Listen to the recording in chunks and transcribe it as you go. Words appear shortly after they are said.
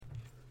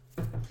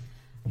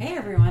Hey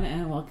everyone,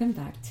 and welcome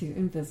back to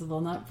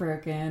Invisible Not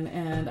Broken.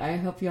 And I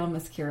hope you all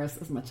miss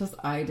Kiros as much as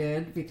I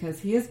did, because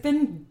he has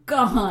been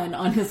gone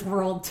on his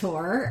world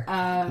tour.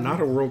 Not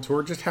a world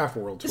tour, just half a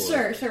world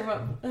tour. Sure.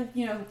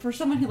 Well, for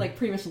someone who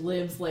pretty much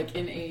lives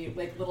in a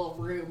little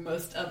room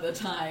most of the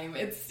time,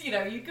 it's you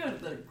go to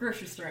the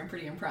grocery store. I'm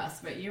pretty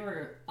impressed, but you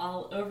were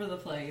all over the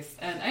place,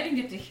 and I didn't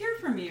get to hear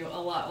from you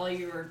a lot while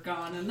you were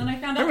gone. And then I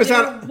found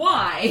out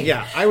why.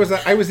 Yeah, I was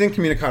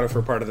incommunicado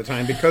for part of the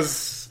time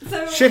because.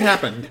 Shit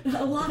happened.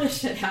 A lot of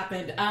shit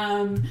happened.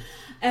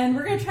 And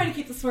we're going to try to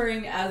keep the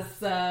swearing as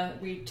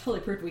we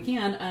totally proved we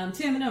can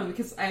to M&O,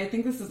 because I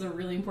think this is a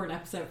really important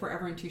episode for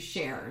everyone to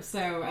share.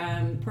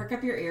 So perk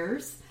up your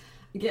ears,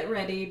 get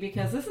ready,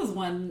 because this is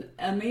one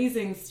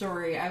amazing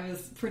story. I was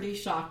pretty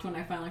shocked when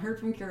I finally heard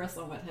from Kiros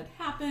on what had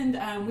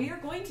happened. We are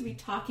going to be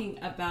talking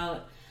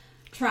about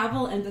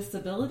travel and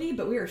disability,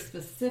 but we are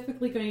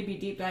specifically going to be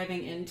deep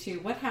diving into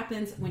what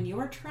happens when you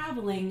are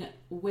traveling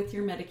with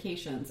your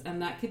medications. And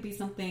that could be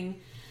something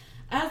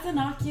as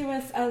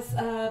innocuous as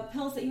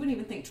pills that you wouldn't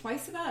even think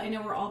twice about. I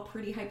know we're all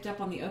pretty hyped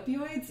up on the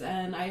opioids,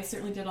 and I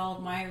certainly did all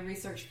of my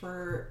research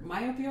for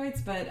my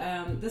opioids, but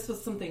this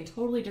was something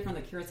totally different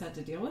that Kiros had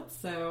to deal with.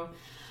 So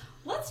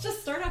let's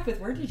just start off with,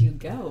 where did you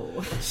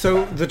go?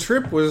 So the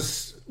trip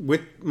was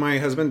with my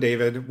husband,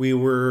 David. We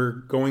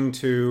were going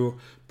to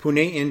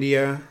Pune,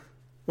 India.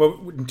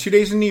 Well, 2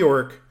 days in New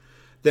York.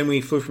 Then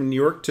we flew from New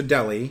York to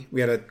Delhi. We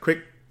had a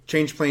quick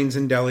change planes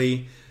in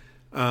Delhi.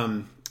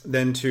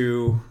 Then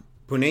to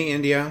Pune,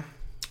 India,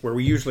 where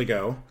we usually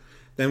go.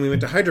 Then we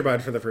went to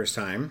Hyderabad for the first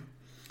time.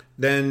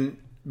 Then,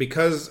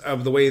 because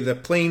of the way the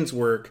planes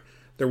work,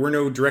 there were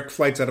no direct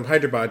flights out of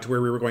Hyderabad to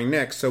where we were going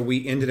next. So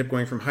we ended up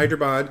going from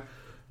Hyderabad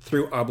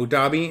through Abu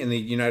Dhabi in the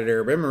United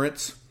Arab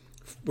Emirates.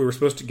 We were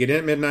supposed to get in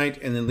at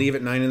midnight and then leave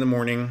at 9 in the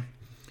morning.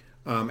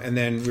 And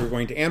then we were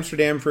going to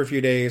Amsterdam for a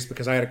few days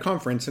because I had a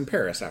conference in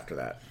Paris after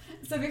that.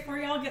 So before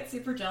y'all get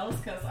super jealous,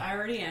 because I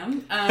already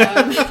am,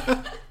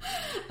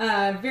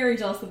 very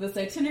jealous of this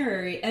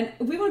itinerary. And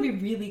we want to be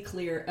really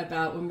clear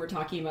about when we're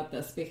talking about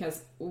this,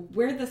 because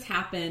where this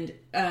happened,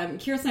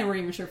 Kiros and I weren't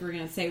even sure if we were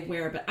going to say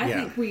where, but I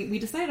think we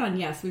decided on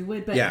yes, we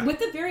would. But with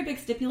the very big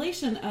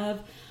stipulation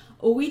of,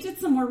 we did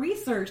some more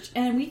research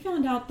and we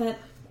found out that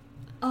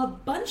a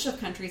bunch of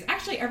countries,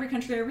 actually every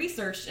country I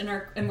researched in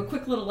a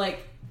quick little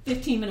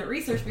 15-minute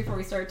research before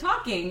we started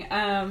talking,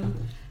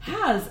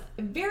 has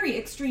very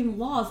extreme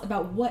laws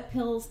about what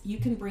pills you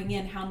can bring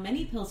in, how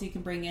many pills you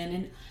can bring in,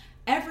 and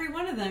every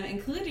one of them,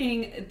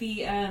 including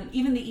the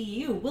even the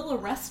EU, will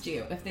arrest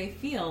you if they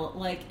feel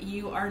like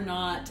you are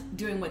not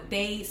doing what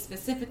they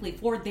specifically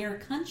for their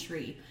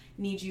country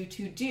need you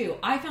to do.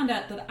 I found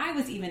out that I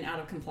was even out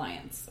of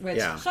compliance, which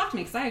shocked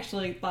me because I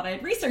actually thought I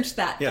had researched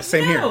that. Yeah,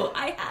 same here. No,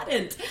 I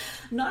hadn't.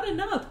 Not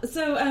enough.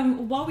 So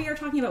while we are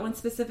talking about one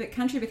specific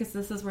country, because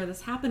this is where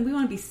this happened, we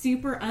want to be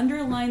super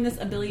underline this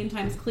a billion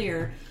times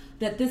clear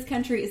that this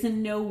country is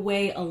in no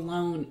way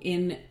alone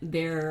in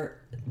their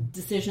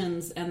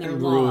decisions and their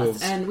laws.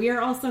 Rules. And we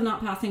are also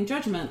not passing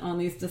judgment on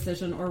these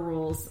decision or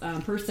rules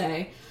per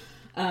se,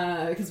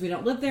 because we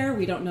don't live there.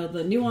 We don't know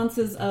the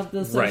nuances of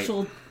the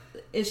social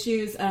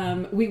issues.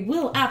 We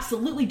will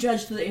absolutely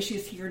judge the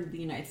issues here in the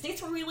United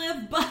States where we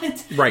live,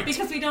 but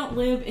because we don't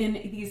live in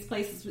these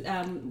places,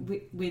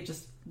 we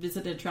just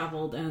visited,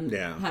 traveled, and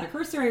had a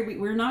cursory.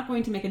 We're not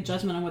going to make a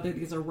judgment on whether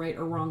these are right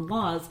or wrong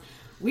laws.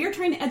 We are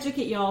trying to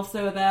educate y'all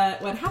so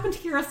that what happened to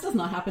Kiros does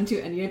not happen to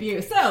any of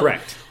you. So,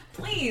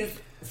 please,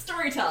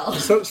 story tell.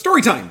 So,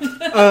 story time.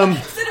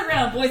 Sit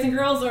around, boys and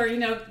girls, or,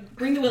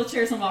 bring the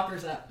wheelchairs and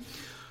walkers up.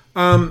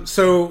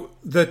 So,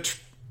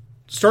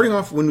 starting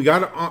off, when we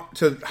got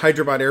to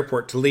Hyderabad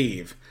Airport to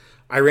leave,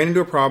 I ran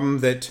into a problem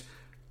that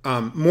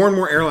more and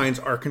more airlines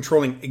are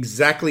controlling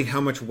exactly how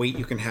much weight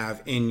you can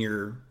have in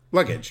your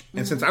luggage.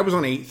 And since I was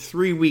on a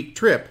 3-week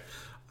trip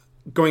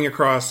going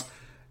across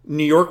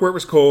New York where it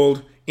was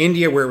cold,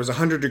 India where it was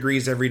 100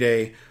 degrees every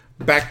day,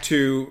 back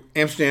to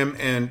Amsterdam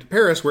and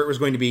Paris where it was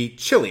going to be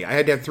chilly, I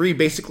had to have 3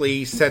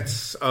 basically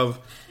sets of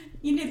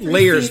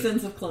layers.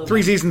 Seasons of clothing.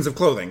 3 seasons of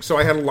clothing. So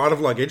I had a lot of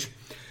luggage.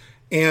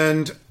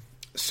 And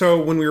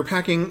so when we were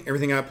packing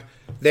everything up,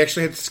 they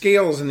actually had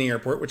scales in the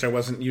airport, which I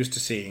wasn't used to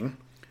seeing.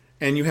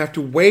 And you have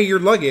to weigh your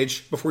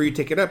luggage before you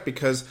take it up,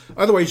 because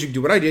otherwise you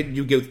do what I did.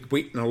 You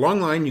wait in a long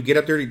line, you get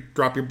up there to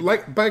drop your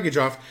baggage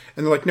off,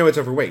 and they're like, no, it's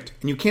overweight.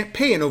 And you can't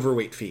pay an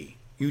overweight fee.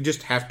 You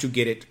just have to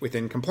get it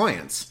within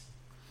compliance.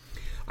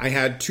 I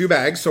had 2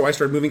 bags, so I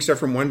started moving stuff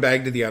from one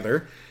bag to the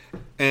other.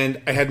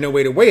 And I had no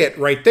way to weigh it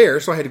right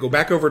there, so I had to go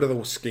back over to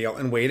the scale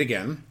and weigh it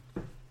again.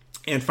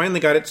 And finally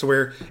got it to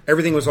where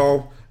everything was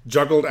all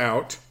juggled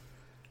out.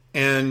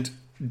 And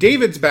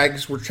David's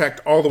bags were checked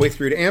all the way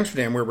through to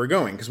Amsterdam where we're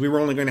going, because we were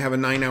only going to have a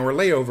 9-hour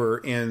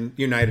layover in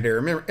United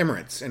Arab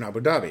Emirates in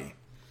Abu Dhabi.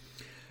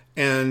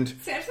 And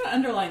See, I just want to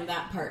underline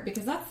that part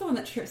because that's the one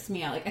that trips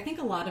me out. Like, I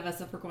think a lot of us,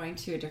 if we're going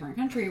to a different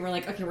country, we're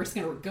like, okay, we're just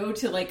going to go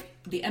to like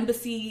the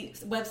embassy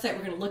website.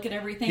 We're going to look at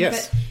everything.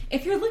 Yes. But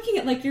if you're looking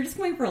at like you're just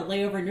going for a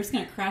layover and you're just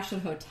going to crash at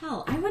a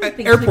hotel, I wouldn't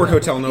think airport to go,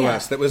 hotel, no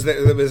less. That was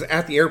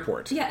at the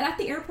airport. Yeah, at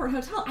the airport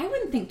hotel, I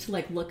wouldn't think to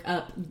like look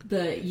up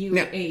the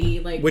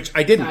UAE like which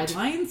I didn't.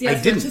 guidelines. Yes,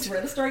 I didn't. Which is where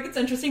the story gets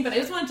interesting. But I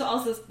just wanted to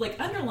also like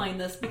underline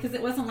this because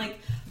it wasn't like,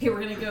 okay, we're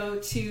going to go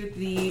to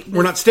the.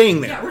 We're not staying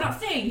there. Yeah, we're not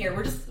staying here.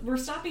 We're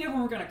stopping over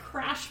and we're going to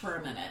crash for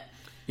a minute.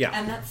 Yeah.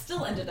 And that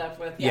still ended up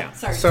with,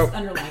 So, just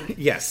underlined.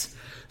 Yes.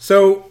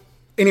 So,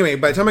 anyway,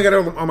 by the time I got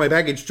all my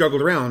baggage juggled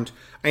around,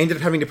 I ended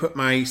up having to put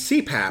my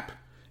CPAP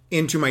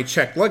into my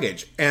checked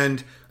luggage.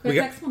 And Quick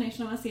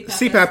explanation on what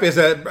CPAP CPAP is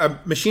a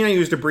machine I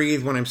use to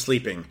breathe when I'm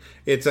sleeping.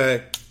 It's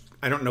I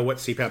don't know what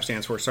CPAP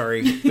stands for,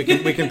 sorry. We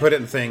can put it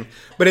in the thing.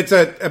 But it's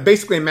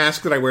basically a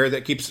mask that I wear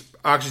that keeps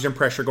oxygen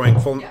pressure going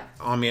full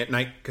on me at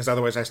night because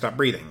otherwise I stop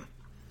breathing.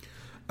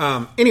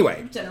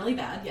 Anyway. Generally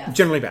bad, yeah.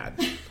 Generally bad.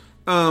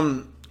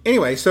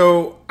 Anyway,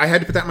 so I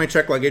had to put that in my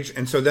checked luggage,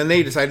 and so then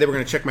they decided they were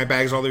going to check my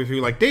bags all the way through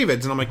like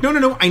David's, and I'm like,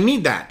 no, I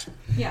need that.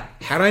 Yeah.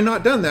 Had I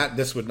not done that,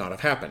 this would not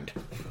have happened.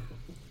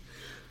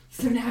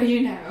 So now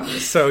you know.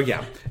 So,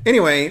 yeah.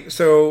 Anyway,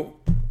 so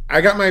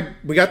we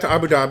got to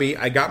Abu Dhabi,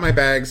 I got my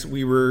bags,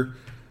 we were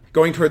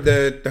going toward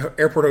the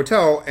airport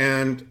hotel,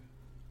 and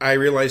I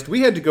realized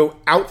we had to go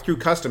out through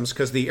customs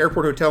because the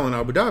airport hotel in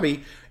Abu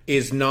Dhabi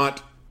is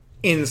not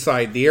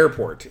inside the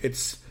airport.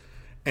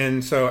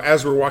 And so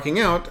as we're walking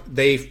out,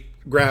 they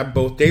grab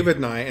both David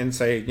and I and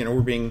say,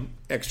 we're being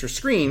extra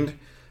screened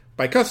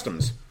by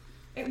customs.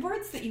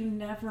 Words that you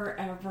never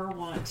ever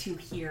want to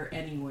hear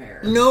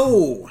anywhere.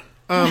 No.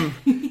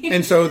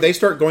 And so they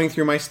start going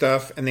through my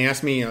stuff and they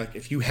ask me, like,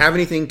 if you have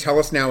anything, tell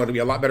us now. It'll be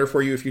a lot better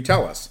for you if you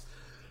tell us.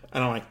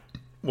 And I'm like,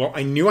 well,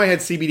 I knew I had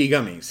CBD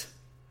gummies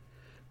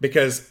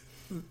because,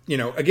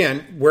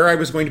 again, where I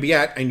was going to be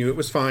at, I knew it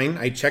was fine.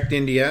 I checked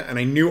India and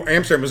I knew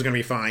Amsterdam was going to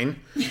be fine.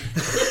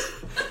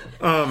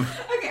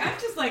 Okay, I'm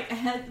just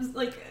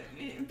like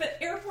but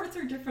airports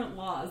are different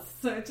laws.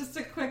 So just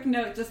a quick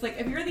note, just like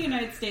if you're in the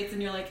United States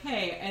and you're like,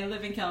 hey, I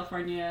live in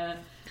California,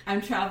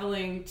 I'm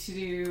traveling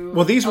to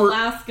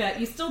Alaska,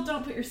 you still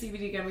don't put your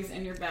CBD gummies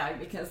in your bag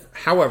because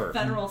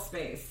federal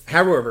space.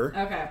 However,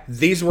 okay,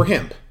 these were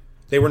hemp.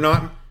 They were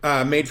not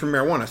made from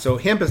marijuana, so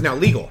hemp is now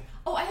legal.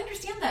 Oh, I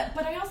understand that,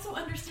 but I also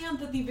understand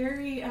that the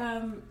very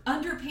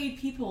underpaid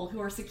people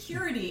who are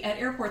security at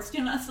airports do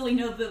not necessarily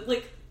know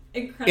the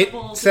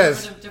incredible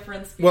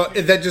difference. Well,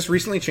 that just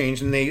recently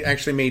changed, and they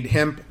actually made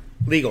hemp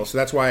legal, so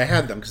that's why I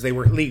had them, because they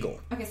were legal.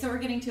 Okay, so we're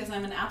getting to is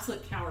I'm an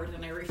absolute coward,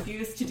 and I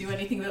refuse to do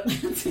anything that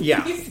lands in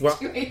these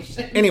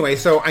situations. Anyway,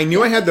 so I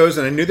knew I had those,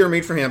 and I knew they were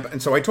made from hemp,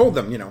 and so I told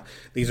them,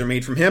 these are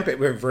made from hemp. It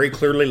very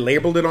clearly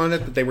labeled it on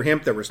it that they were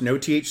hemp. There was no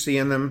THC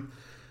in them,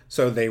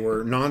 so they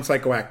were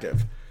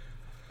non-psychoactive.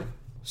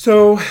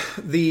 So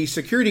the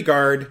security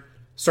guard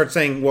starts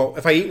saying, well,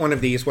 if I eat one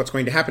of these, what's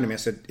going to happen to me? I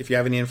said, if you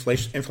have any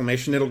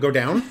inflammation, it'll go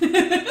down.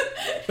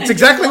 That's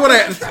exactly what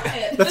I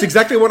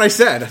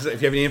said. I said,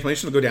 if you have any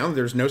inflammation, it'll go down.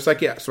 There's no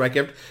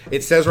psychiatric.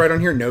 It says right on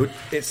here,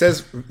 it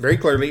says very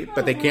clearly,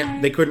 but they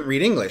couldn't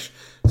read English.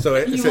 So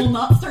you will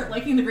not start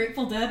liking the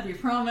Grateful Dead, we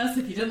promise.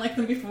 If you didn't like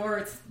them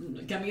before,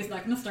 Gummy is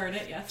not going to start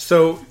it, yes.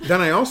 So then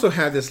I also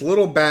had this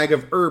little bag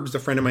of herbs a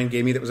friend of mine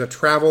gave me that was a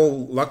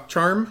travel luck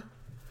charm.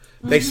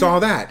 They saw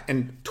that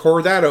and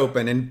tore that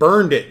open and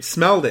burned it,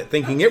 smelled it,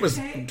 thinking it was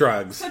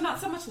drugs. So not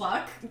so much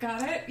luck.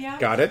 Got it, yeah.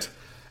 Got it.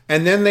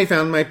 And then they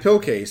found my pill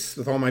case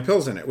with all my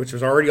pills in it, which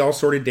was already all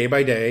sorted day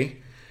by day.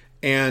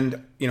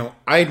 And,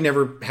 I had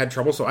never had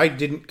trouble, so I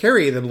didn't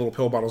carry the little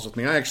pill bottles with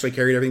me. I actually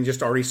carried everything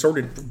just already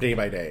sorted day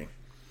by day.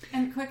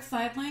 And quick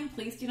sideline,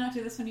 please do not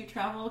do this when you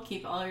travel.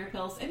 Keep all your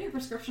pills in your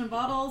prescription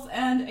bottles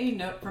and a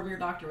note from your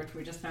doctor, which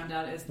we just found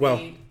out is the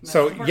most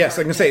important yes,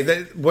 I part. can say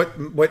that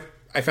what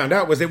I found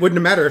out was it wouldn't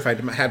have mattered if I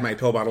had my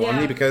pill bottle on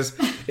me because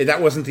that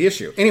wasn't the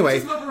issue. Anyway,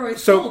 which is what we're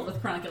always told with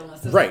chronic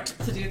illnesses, right?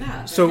 To do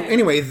that. So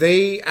anyway,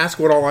 they ask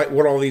what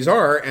all these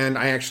are, and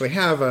I actually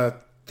have a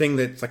thing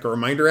that's like a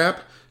reminder app.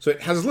 So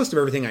it has a list of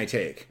everything I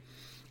take,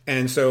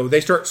 and so they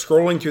start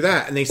scrolling through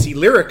that, and they see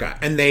Lyrica,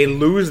 and they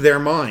lose their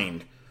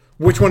mind.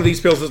 Which one of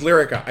these pills is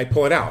Lyrica? I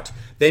pull it out.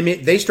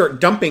 They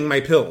start dumping my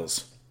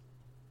pills.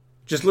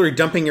 Just literally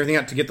dumping everything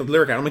out to get the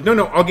Lyrica out. I'm like,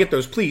 no, I'll get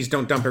those. Please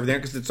don't dump everything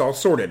out because it's all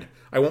sorted.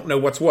 I won't know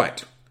what's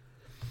what.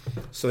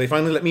 So they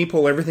finally let me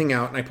pull everything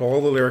out, and I pull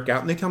all the Lyrica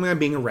out, and they tell me I'm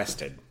being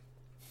arrested.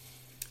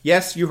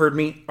 Yes, you heard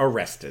me,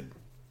 arrested.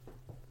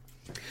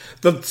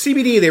 The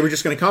CBD they were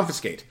just going to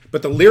confiscate,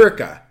 but the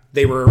Lyrica,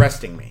 they were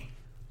arresting me.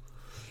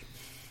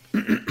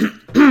 I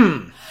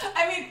mean,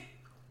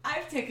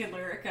 I've taken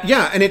Lyrica.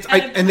 Yeah,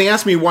 and they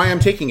asked me why I'm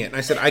taking it, and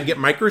I said I get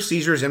micro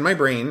seizures in my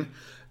brain,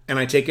 and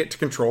I take it to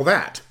control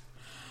that.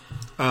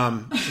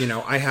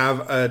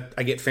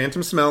 I get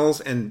phantom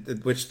smells,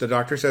 and which the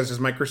doctor says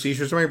is micro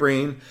seizures in my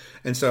brain,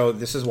 and so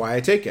this is why I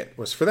take it,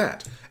 was for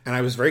that. And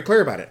I was very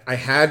clear about it. I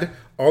had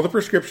all the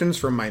prescriptions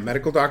from my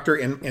medical doctor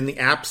and the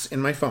apps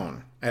in my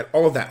phone. I had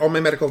all of that, all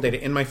my medical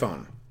data in my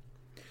phone.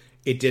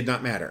 It did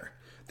not matter.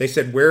 They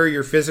said, where are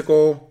your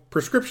physical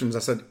prescriptions? I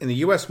said, in the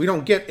U.S., we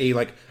don't get a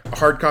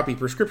hard copy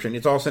prescription.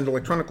 It's all sent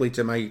electronically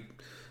to my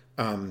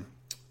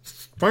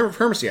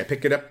pharmacy. I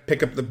pick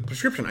up the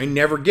prescription. I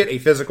never get a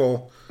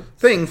physical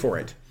thing for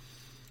it.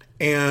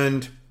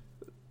 And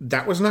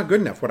that was not good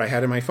enough, what I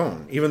had in my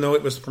phone. Even though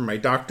it was from my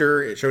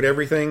doctor, it showed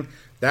everything.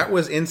 That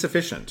was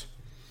insufficient.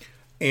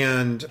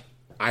 And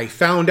I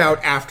found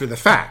out after the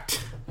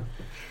fact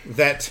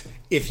that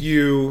if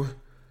you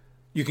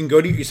can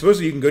go to,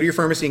 supposedly you can go to your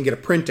pharmacy and get a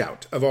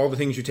printout of all the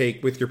things you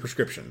take with your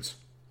prescriptions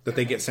that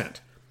they get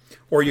sent.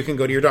 Or you can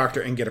go to your doctor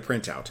and get a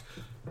printout.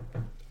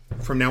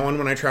 From now on,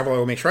 when I travel, I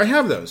will make sure I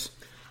have those.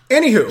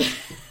 Anywho,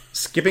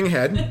 skipping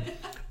ahead,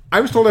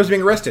 I was told I was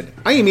being arrested.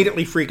 I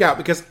immediately freak out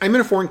because I'm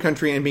in a foreign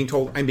country and being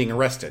told I'm being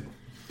arrested.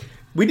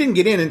 We didn't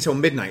get in until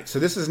midnight, so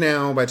this is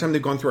now, by the time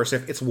they've gone through our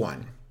stuff, it's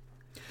 1.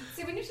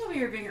 See, when you told me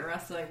you were being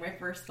arrested, like, my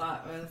first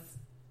thought was,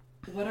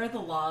 what are the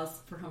laws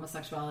for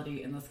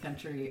homosexuality in this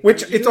country?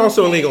 Which, it's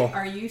also illegal.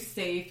 Are you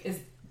safe? Is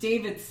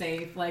David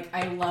safe? Like,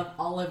 I love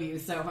all of you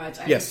so much.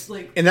 Yes.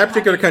 In that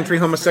particular country,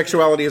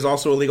 homosexuality is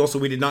also illegal, so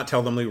we did not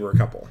tell them we were a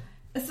couple.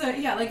 So,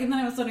 yeah, like, and then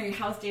I was wondering,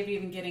 how's David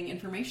even getting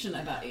information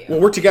about you? Well,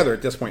 we're together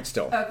at this point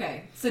still.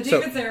 Okay. So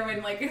David's there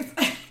when, like,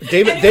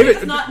 David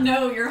does not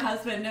know your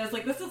husband knows,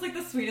 like, this is, like,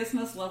 the sweetest,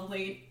 most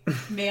lovely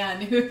man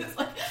who is,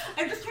 like,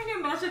 I'm just trying to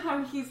imagine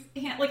how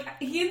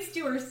he and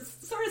Stu are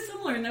sort of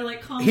similar, and they're,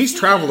 like, calm. He's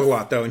traveled a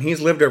lot, though, and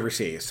he's lived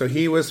overseas, so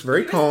he was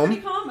very calm.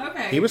 Pretty calm?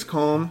 Okay. He was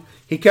calm.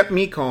 He kept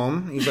me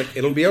calm. He's like,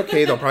 it'll be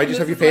okay. They'll probably just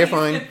have you pay a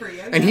fine.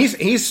 Okay. And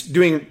he's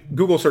doing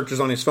Google searches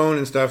on his phone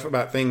and stuff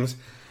about things,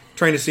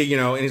 trying to see,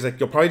 and he's like,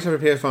 you'll probably just have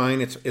to pay a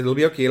fine. It'll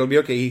be okay. It'll be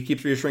okay. He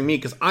keeps reassuring me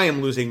because I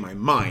am losing my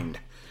mind.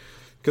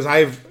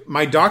 Because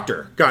my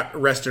doctor got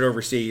arrested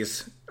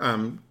overseas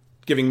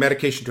giving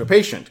medication to a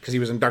patient because he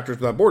was in Doctors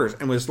Without Borders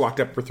and was locked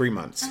up for 3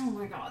 months. Oh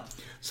my God.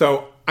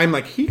 So I'm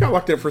like, he got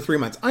locked up for 3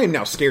 months. I am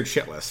now scared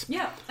shitless.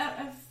 Yeah,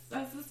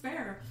 that's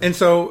fair. And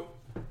so,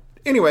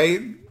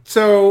 anyway,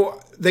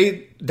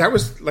 that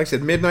was, like I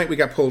said, midnight. We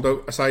got pulled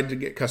aside to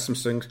get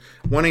customs things.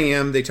 1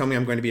 a.m., they tell me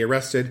I'm going to be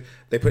arrested.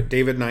 They put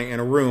David and I in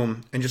a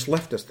room and just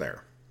left us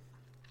there.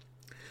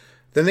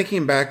 Then they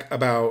came back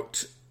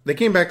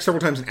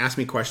several times and asked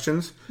me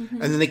questions.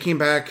 Mm-hmm. And then they came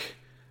back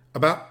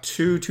about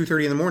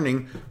 2:30 in the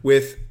morning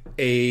with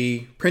a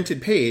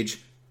printed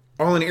page,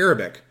 all in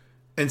Arabic,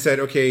 and said,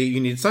 okay, you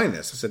need to sign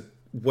this. I said,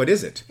 what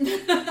is it?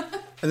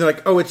 And they're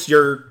like, oh, it's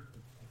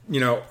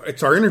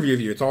it's our interview of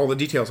you. It's all the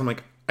details. I'm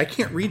like, I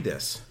can't read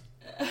this.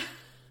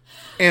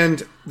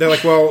 And they're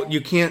like, well, you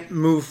can't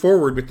move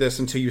forward with this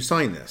until you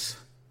sign this.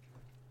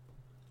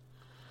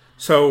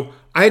 So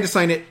I had to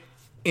sign it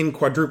in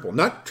quadruple,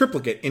 not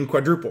triplicate, in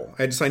quadruple.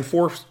 I had to sign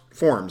 4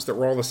 forms that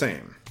were all the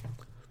same.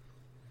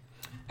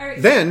 All right.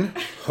 Then,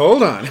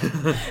 hold on.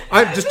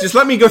 Just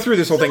let me go through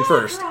this whole thing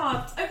first.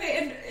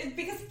 Okay, and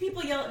because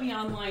people yell at me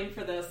online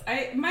for this,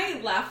 my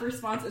laugh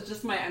response is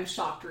just my I'm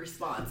shocked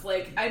response.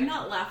 Like, I'm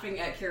not laughing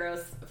at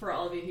Kairos for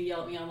all of you who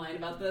yell at me online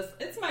about this.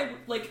 It's my,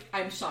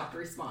 I'm shocked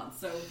response.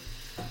 So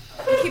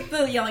keep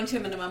the yelling to a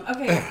minimum.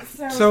 Okay,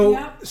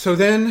 so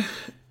then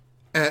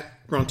at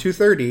around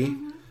 2:30,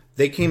 mm-hmm.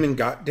 they came and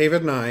got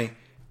David and I,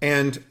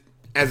 and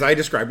as I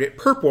described it,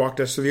 Perp walked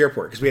us to the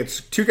airport because we had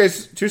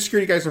two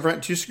security guys in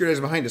front, 2 security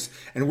guys behind us,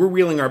 and we're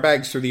wheeling our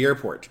bags through the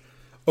airport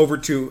over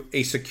to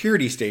a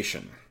security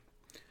station,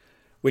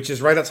 which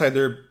is right outside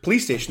their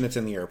police station that's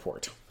in the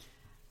airport.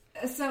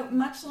 So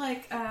much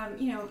like,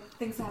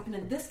 things happen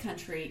in this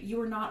country, you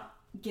were not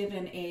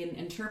given an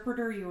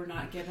interpreter, you were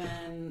not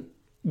given...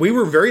 We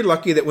were very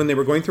lucky that when they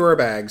were going through our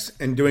bags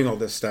and doing all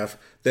this stuff,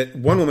 that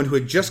one woman who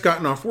had just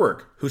gotten off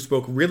work, who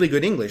spoke really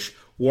good English,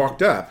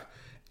 walked up.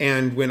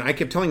 And when I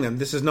kept telling them,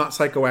 this is not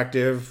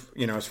psychoactive,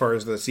 as far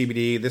as the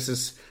CBD, this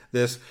is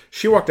this,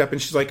 she walked up and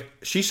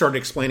she started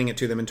explaining it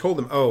to them and told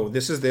them, oh,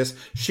 this is this.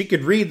 She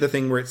could read the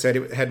thing where it said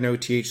it had no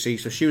THC.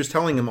 So she was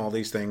telling them all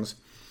these things.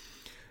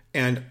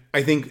 And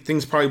I think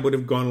things probably would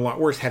have gone a lot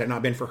worse had it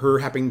not been for her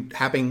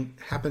happened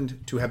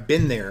to have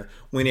been there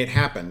when it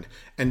happened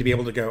and to be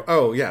able to go,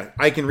 oh, yeah,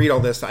 I can read all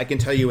this. I can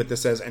tell you what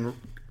this says and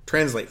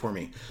translate for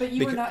me. But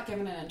you were not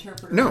given an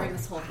interpreter during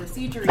this whole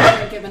procedure.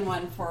 You were given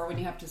one for when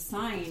you have to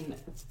sign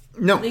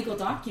legal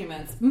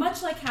documents,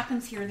 much like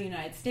happens here in the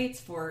United States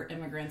for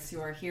immigrants who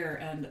are here.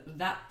 And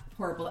that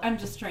horrible. I'm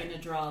just trying to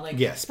draw for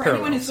parallels.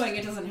 Anyone who's going,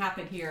 it doesn't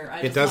happen here.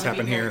 It does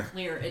happen here.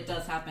 Clear, it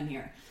does happen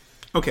here.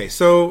 Okay,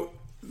 so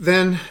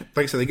then,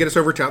 like I said, they get us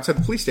over to outside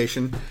the police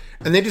station,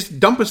 and they just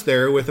dump us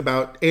there with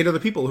about 8 other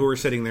people who were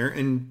sitting there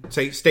and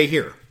say, stay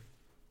here.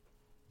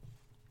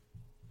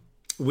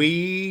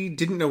 We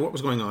didn't know what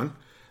was going on.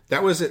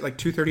 That was at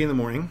 2:30 in the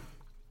morning.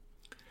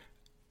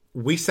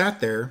 We sat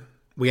there.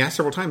 We asked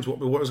several times what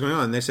was going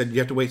on. They said, you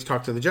have to wait to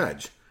talk to the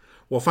judge.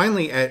 Well,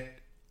 finally at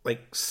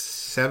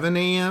 7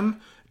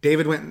 a.m.,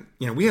 David went,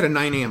 we had a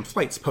 9 a.m.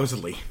 flight,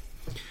 supposedly.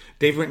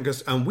 David went and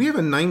goes, we have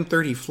a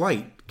 9:30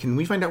 flight. Can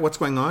we find out what's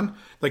going on?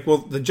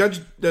 The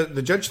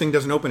judge thing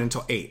doesn't open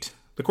until 8.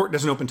 The court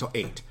doesn't open until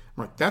 8.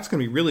 I'm like, that's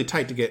going to be really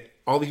tight to get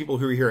all the people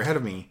who are here ahead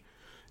of me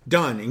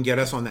done and get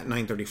us on that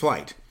 9:30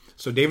 flight.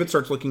 So David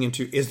starts looking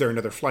into, is there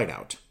another flight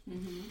out?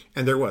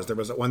 And there was. There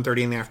was at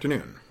 1:30 in the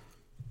afternoon.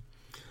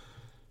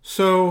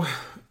 So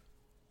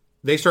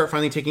they start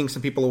finally taking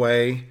some people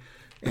away,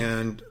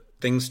 and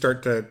things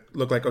start to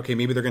look like, okay,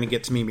 maybe they're going to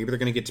get to me. Maybe they're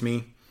going to get to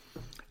me.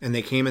 And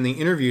they came and they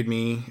interviewed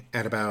me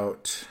at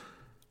about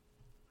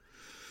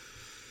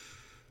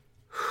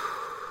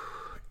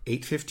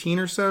 8:15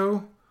 or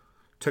so.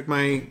 Took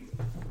my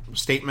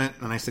statement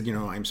and I said,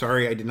 I'm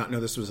sorry, I did not know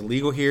this was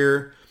illegal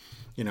here.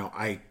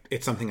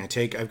 It's something I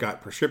take. I've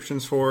got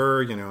prescriptions for,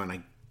 and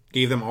I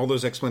gave them all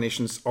those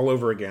explanations all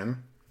over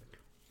again.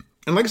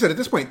 And like I said, at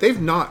this point, they've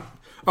not...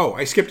 Oh,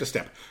 I skipped a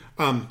step.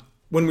 When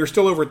we were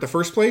still over at the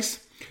first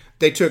place,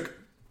 they took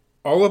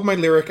all of my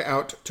Lyrica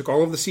out, took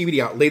all of the CBD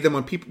out, laid them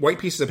on white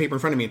pieces of paper in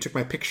front of me, and took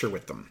my picture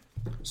with them.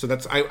 So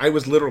I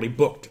was literally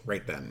booked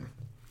right then.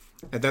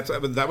 And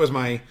that was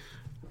my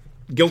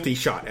guilty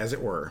shot, as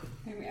it were.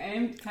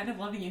 I'm kind of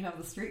loving you have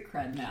the street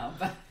cred now,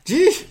 but...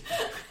 Geez.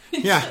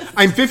 Yeah,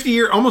 I'm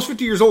almost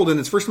 50 years old, and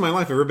it's the first in my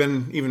life I've ever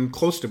been even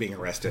close to being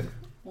arrested.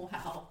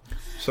 Wow.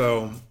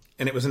 So,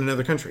 and it was in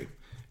another country.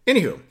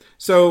 Anywho,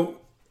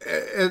 so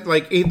at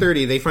like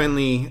 8:30, they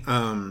finally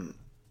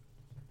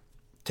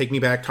take me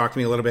back, talk to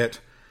me a little bit,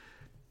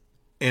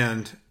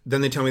 and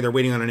then they tell me they're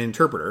waiting on an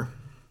interpreter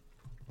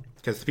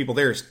because the people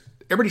there,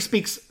 everybody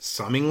speaks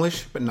some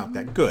English, but not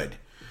that good.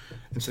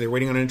 And so they're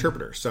waiting on an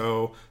interpreter.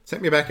 So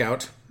sent me back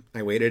out.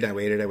 I waited.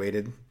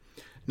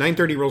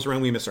 9:30 rolls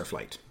around. We miss our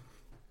flight.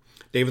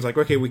 David's like,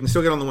 okay, we can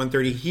still get on the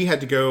 1:30. He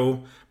had to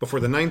go before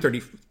the 9:30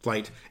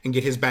 flight and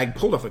get his bag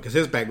pulled off it because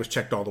his bag was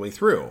checked all the way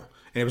through.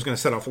 And it was going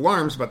to set off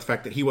alarms about the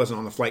fact that he wasn't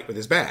on the flight with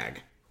his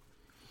bag.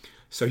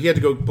 So he had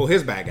to go pull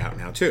his bag out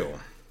now too.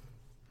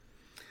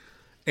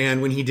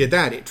 And when he did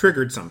that, it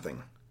triggered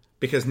something.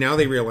 Because now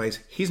they realize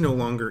he's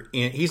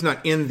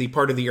not in the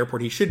part of the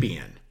airport he should be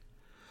in.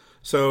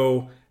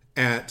 So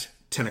at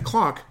 10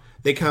 o'clock,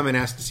 they come and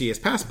ask to see his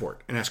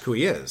passport and ask who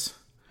he is.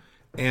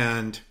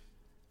 And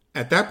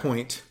at that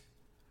point,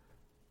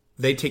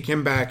 they take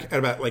him back at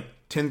about like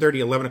 10:30,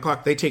 11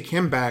 o'clock. They take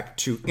him back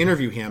to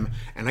interview him,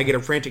 and I get a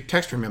frantic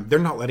text from him. They're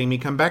not letting me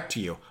come back to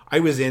you. I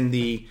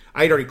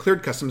had already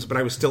cleared customs, but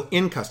I was still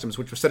in customs,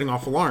 which was setting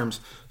off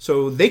alarms.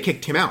 So they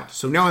kicked him out.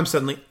 So now I'm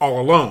suddenly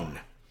all alone.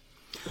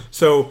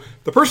 So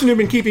the person who'd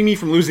been keeping me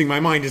from losing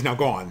my mind is now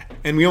gone.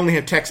 And we only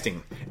have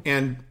texting.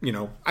 And,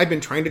 I've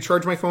been trying to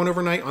charge my phone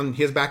overnight on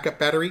his backup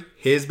battery.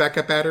 He's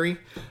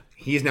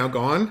now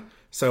gone.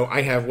 So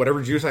I have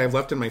whatever juice I have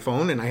left in my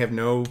phone, and I have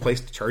no place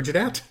to charge it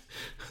at.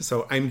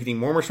 So I'm getting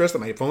more and more stressed that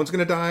my phone's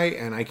going to die,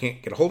 and I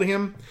can't get a hold of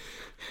him.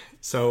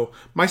 So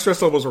my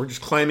stress levels were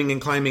just climbing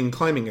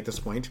at this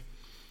point.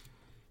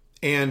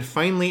 And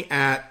finally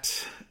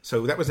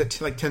so that was at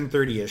like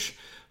 10:30-ish.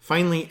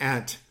 Finally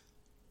at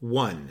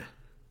 1,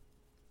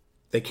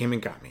 they came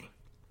and got me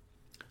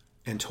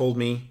and told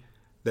me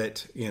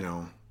that,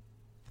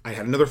 I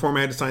had another form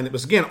I had to sign that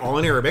was, again, all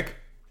in Arabic.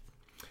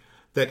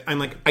 That I'm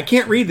like, I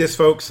can't read this,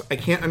 folks. I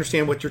can't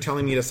understand what you're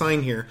telling me to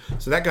sign here.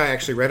 So that guy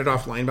actually read it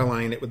off line by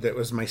line. That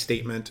was my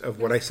statement of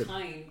what I said.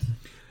 Kind.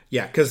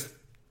 Yeah, because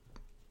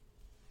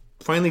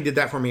finally did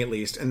that for me at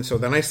least. And so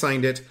then I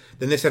signed it.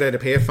 Then they said I had to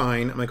pay a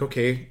fine. I'm like,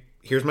 okay,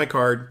 here's my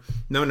card.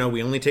 No,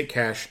 we only take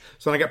cash.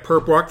 So then I got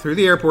perp walked through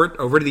the airport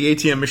over to the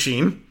ATM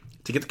machine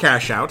to get the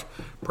cash out.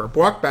 Perp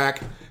walk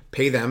back,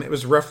 pay them. It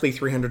was roughly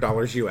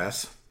 $300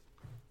 US.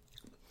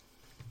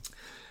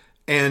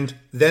 And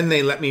then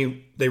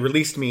they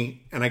released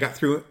me, and I got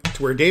through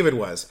to where David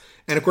was.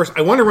 And of course,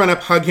 I want to run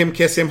up, hug him,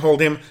 kiss him,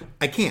 hold him.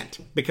 I can't,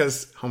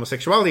 because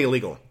homosexuality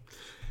illegal.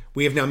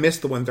 We have now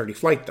missed the 1:30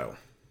 flight, though.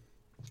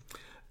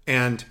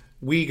 And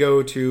we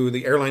go to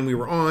the airline we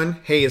were on.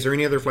 Hey, is there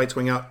any other flights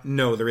going out?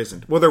 No, there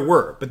isn't. Well, there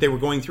were, but they were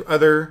going through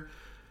other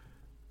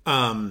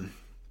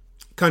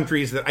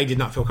countries that I did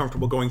not feel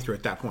comfortable going through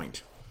at that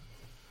point.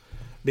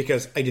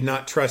 Because I did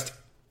not trust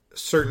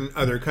certain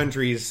other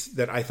countries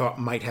that I thought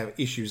might have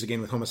issues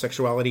again with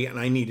homosexuality, and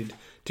I needed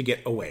to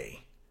get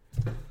away.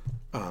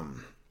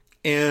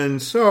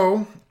 And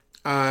so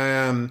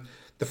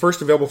the first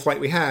available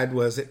flight we had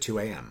was at 2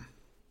 a.m.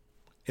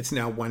 It's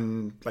now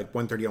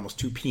 1:30, almost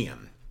 2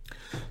 p.m.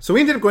 So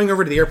we ended up going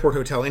over to the airport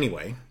hotel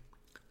anyway.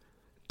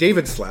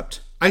 David slept.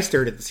 I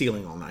stared at the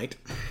ceiling all night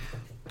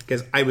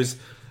because I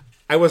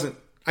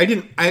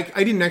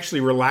didn't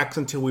actually relax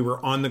until we were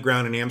on the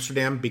ground in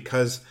Amsterdam,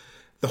 because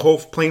the whole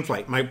plane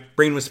flight, my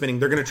brain was spinning.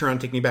 They're going to turn around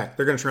and take me back.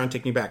 They're going to turn around and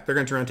take me back. They're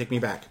going to turn around and take me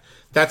back.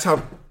 That's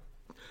how,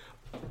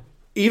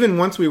 even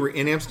once we were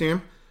in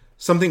Amsterdam,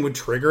 something would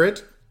trigger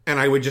it, and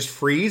I would just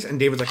freeze, and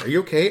David's like, are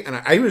you okay? And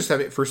I would just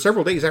have it for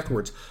several days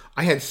afterwards.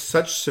 I had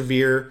such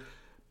severe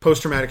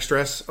post-traumatic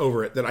stress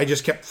over it that I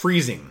just kept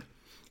freezing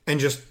and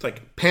just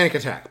like panic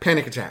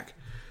attack.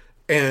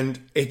 And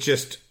it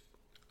just,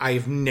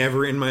 I've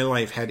never in my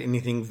life had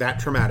anything that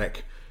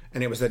traumatic.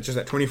 And it was just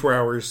that 24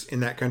 hours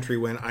in that country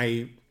when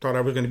I thought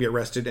I was going to be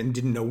arrested and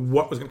didn't know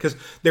what was going to, because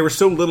there was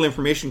so little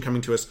information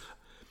coming to us.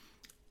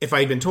 If I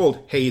had been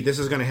told, hey, this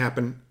is going to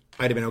happen,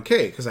 I'd have been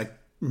okay, because I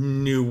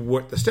knew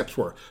what the steps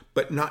were,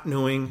 but not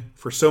knowing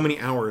for so many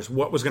hours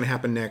what was going to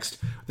happen next.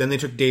 Then they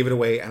took David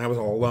away and I was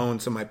all alone.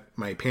 So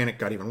my panic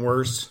got even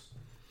worse.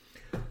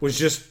 It was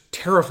just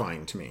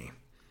terrifying to me.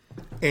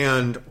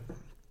 And,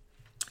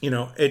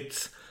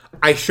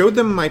 I showed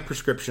them my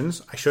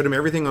prescriptions. I showed them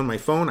everything on my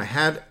phone. I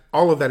had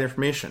all of that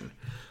information.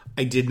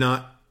 I did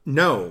not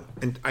know.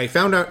 And I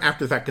found out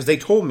after the fact, because they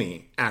told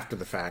me after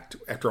the fact,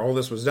 after all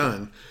this was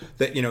done,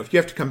 that, if you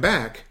have to come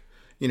back,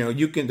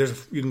 you can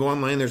go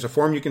online. There's a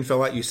form you can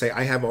fill out. You say,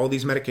 I have all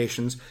these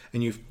medications,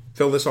 and you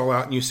fill this all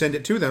out and you send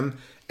it to them.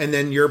 And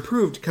then you're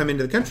approved to come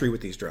into the country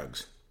with these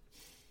drugs.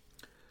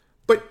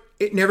 But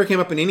it never came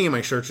up in any of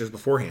my searches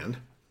beforehand.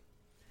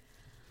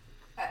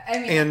 I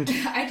mean,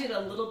 I did a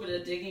little bit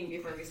of digging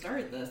before we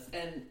started this,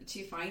 and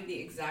to find the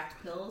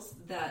exact pills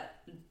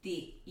that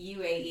the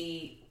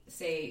UAE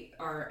say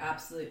are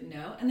absolute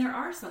no, and there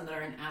are some that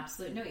are an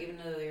absolute no, even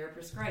though they are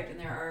prescribed.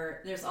 And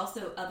there's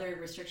also other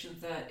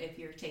restrictions that if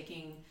you're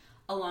taking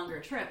a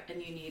longer trip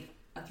and you need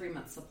a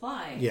 3-month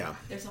supply,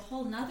 there's a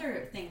whole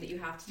nother thing that you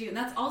have to do, and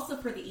that's also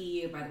for the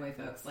EU, by the way,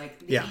 folks. Like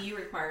the EU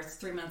requires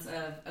 3 months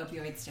of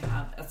opioids to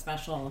have a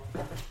special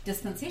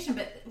dispensation.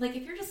 But like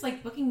if you're just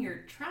like booking your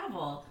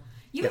travel.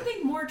 You would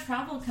think more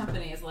travel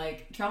companies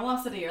like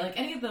Travelocity or like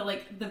any of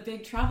the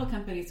big travel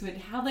companies would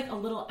have like a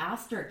little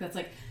asterisk that's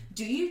like,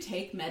 do you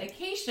take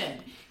medication?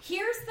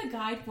 Here's the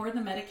guide for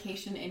the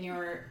medication in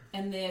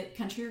the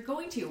country you're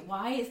going to.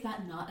 Why is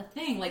that not a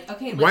thing? Like,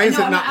 okay, why is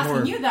it I'm not asking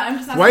more? You that. I'm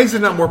just asking why is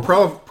it not more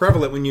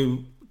prevalent when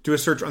you do a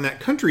search on that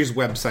country's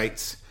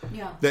websites?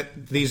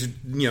 That these, if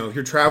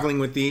you're traveling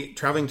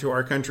to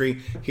our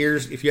country,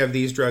 if you have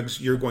these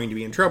drugs, you're going to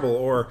be in trouble,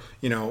 or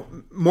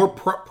more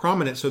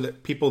prominent, so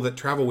that people that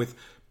travel with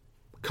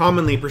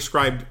commonly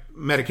prescribed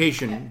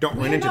medication don't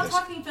run into this. We're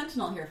not talking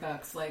fentanyl here,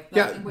 folks.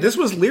 This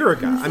was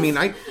Lyrica. I mean,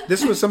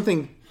 this was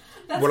something.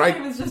 It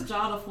was just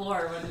jaw to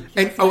floor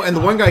and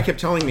the one guy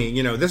kept telling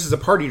me, this is a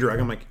party drug.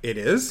 I'm like, it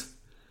is.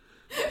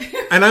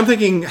 And I'm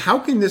thinking, how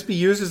can this be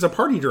used as a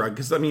party drug?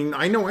 Because,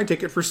 I know I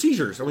take it for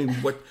seizures.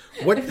 What?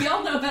 If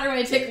y'all know a better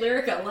way to take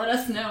Lyrica, let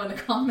us know in the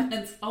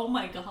comments. Oh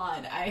my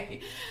God.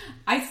 I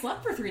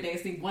slept for 3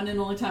 days the one and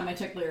only time I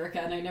took Lyrica,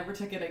 and I never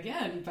took it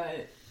again,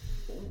 but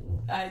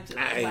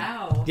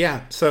wow.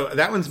 Yeah, so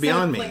that one's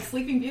beyond me. Like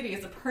Sleeping Beauty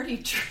is a party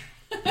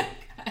drug.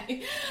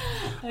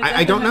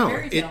 I don't know.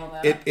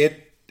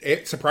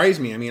 It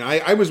surprised me.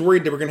 I was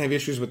worried they were going to have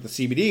issues with the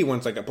CBD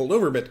once I got pulled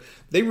over, but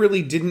they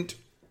really didn't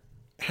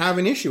have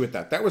an issue with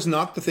that. That was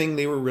not the thing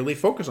they were really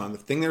focused on. The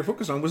thing they were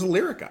focused on was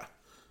Lyrica.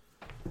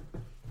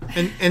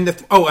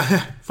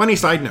 Funny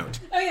side note.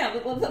 Oh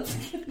yeah,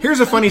 here's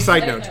a funny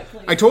side note.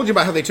 I told you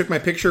about how they took my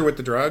picture with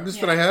the drugs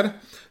that I had.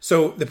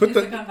 So they put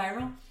it gone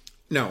viral?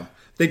 No,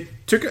 they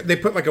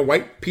put like a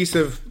white piece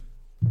of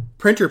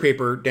printer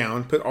paper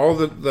down, put all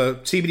the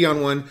CBD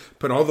on one,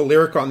 put all the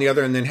Lyrica on the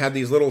other, and then had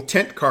these little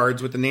tent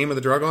cards with the name of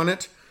the drug on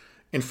it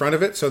in front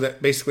of it, so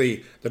that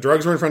basically the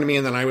drugs were in front of me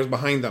and then I was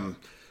behind them.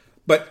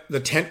 But the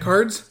tent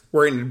cards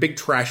were in a big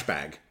trash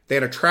bag. They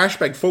had a trash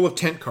bag full of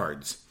tent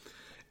cards.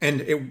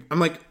 And I'm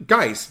like,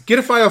 guys, get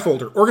a file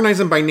folder, organize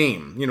them by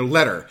name,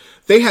 letter.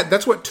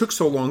 That's what took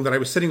so long that I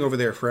was sitting over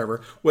there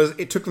forever, was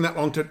it took them that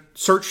long to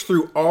search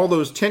through all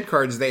those tent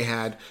cards they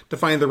had to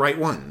find the right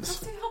ones.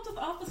 That's helped with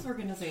office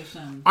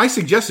organization. I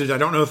suggested, I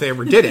don't know if they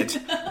ever did it,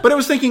 but I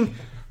was thinking,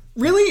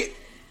 really,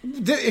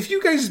 if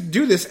you guys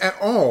do this at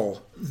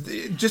all,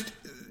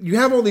 you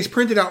have all these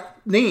printed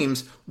out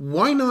names,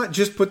 why not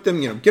just put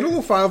them, get a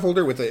little file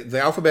folder with the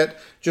alphabet,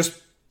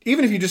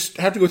 even if you just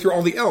have to go through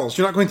all the L's,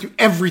 you're not going through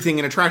everything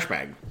in a trash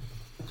bag.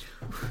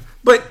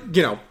 But,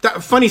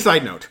 funny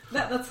side note.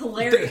 That's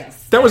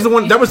hilarious. That was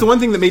the one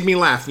thing that made me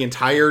laugh, the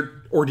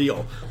entire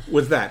ordeal,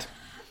 was that.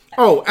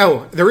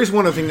 Oh, there is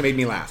one other thing that made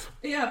me laugh.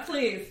 Yeah,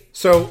 please.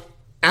 So,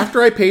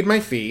 after I paid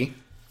my fee,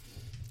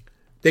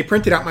 they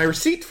printed out my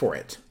receipt for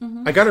it.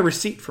 Mm-hmm. I got a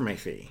receipt for my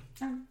fee.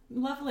 Oh,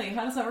 lovely.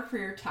 How does that work for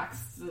your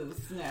taxes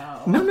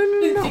now? No. Do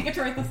you get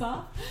to write this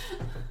off?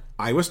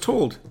 I was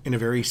told in a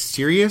very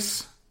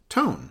serious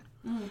tone.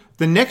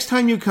 The next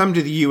time you come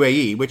to the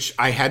UAE, which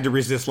I had to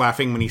resist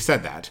laughing when he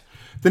said that,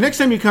 the next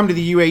time you come to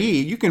the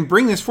UAE, you can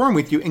bring this form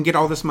with you and get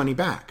all this money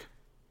back.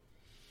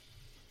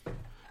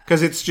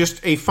 Because it's just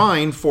a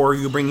fine for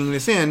you bringing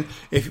this in.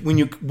 When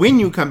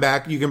you come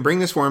back, you can bring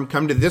this form,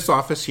 come to this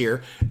office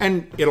here,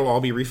 and it'll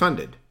all be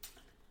refunded.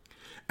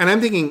 And I'm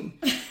thinking,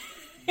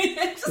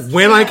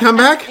 when I come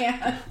back?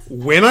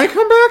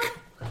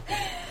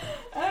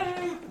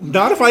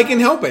 Not if I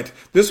can help it.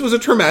 This was a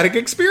traumatic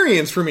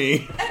experience for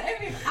me.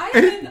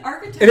 I'm an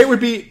architecture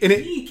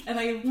geek, and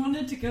I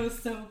wanted to go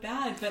so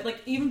bad. But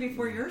even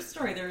before your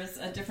story, there was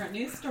a different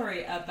news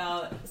story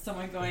about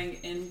someone going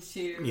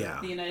into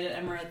the United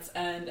Emirates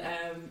and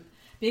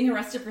being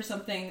arrested for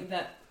something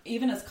that,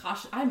 even as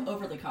cautious, I'm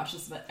overly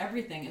cautious about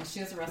everything, and she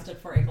was arrested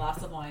for a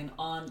glass of wine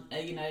on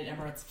a United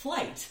Emirates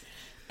flight.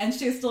 And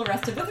she was still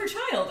arrested with her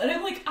child. And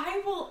I'm like,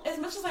 I will, as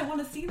much as I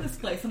want to see this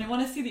place and I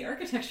want to see the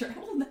architecture, I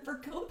will never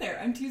go there.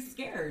 I'm too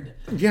scared.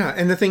 Yeah,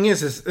 and the thing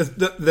is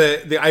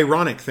the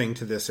ironic thing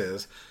to this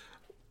is,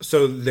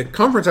 so the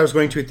conference I was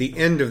going to at the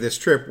end of this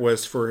trip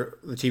was for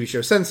the TV show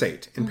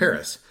Sense8 in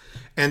Paris.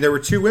 And there were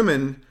two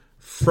women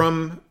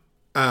from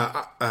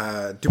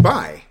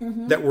Dubai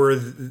that were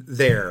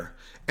there.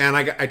 And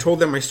I told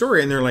them my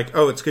story, and they're like,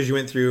 oh, it's because you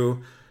went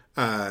through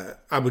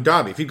Abu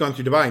Dhabi. If you'd gone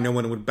through Dubai, no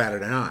one would bat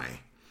an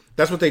eye.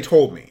 That's what they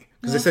told me.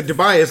 Because they said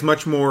Dubai is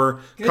much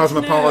more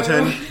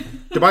cosmopolitan.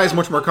 Dubai is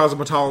much more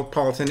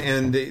cosmopolitan,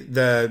 and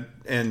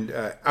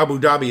Abu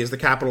Dhabi is the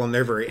capital, and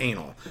they're very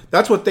anal.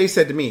 That's what they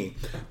said to me.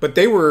 But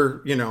they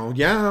were,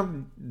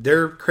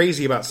 they're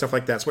crazy about stuff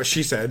like that. That's what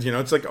she said.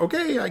 It's like,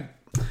 okay,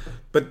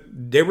 but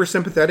they were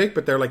sympathetic,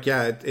 but they're like,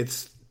 yeah,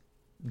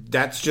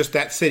 that's just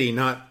that city,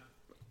 not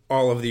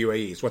all of the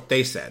UAE is what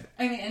they said.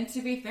 I mean, and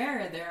to be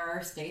fair, there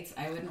are states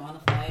I wouldn't want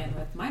to fly in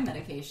with my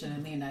medication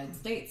in the United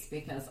States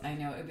because I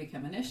know it would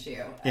become an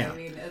issue. Yeah. I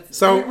mean,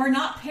 so we're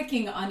not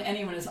picking on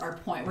anyone is our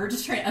point. We're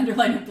just trying to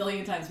underline a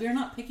billion times. We are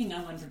not picking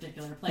on one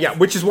particular place. Yeah,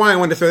 which is why I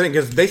wanted to throw that in,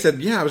 because they said,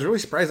 yeah, I was really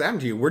surprised that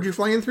happened to you. Where'd you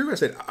fly in through? I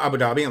said, Abu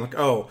Dhabi. I'm like,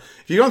 oh,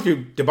 if you'd gone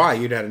through Dubai,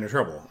 you'd had no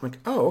trouble. I'm like,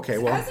 oh, okay,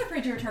 well. I was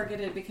afraid you were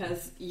targeted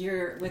because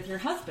you're with your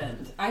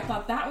husband. I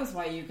thought that was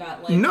why you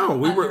got, like, no,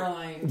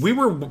 we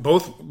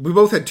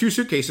both had two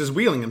suitcases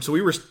wheeling them, so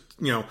we were,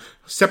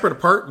 separate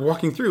apart,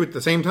 walking through at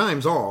the same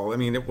times all. I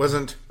mean, it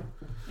wasn't.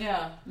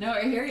 Yeah, no,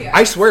 I hear you.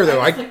 I swear,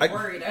 though,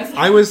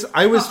 I was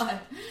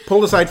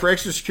pulled aside for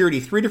extra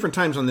security 3 different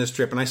times on this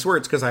trip, and I swear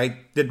it's because I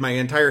did my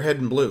entire head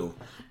in blue.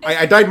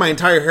 I dyed my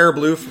entire hair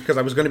blue because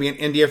I was going to be in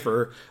India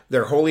for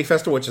their Holi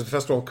festival, which is the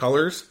festival of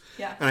colors.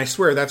 Yeah. And I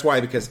swear that's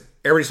why, because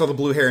everybody saw the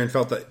blue hair and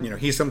felt that,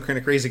 he's some kind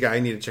of crazy guy. I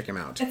need to check him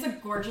out. It's a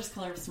gorgeous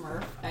color of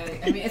Smurf. I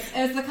mean, it's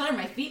the color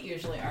my feet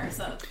usually are,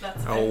 so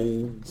that's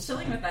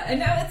chilling with that. And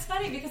no, it's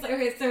funny because,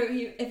 okay, so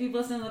if you've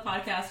listened to the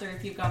podcast or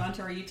if you've gone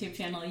onto our YouTube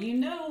channel, you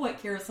know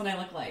what Kyrus and I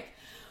look like.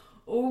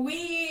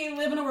 We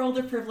live in a world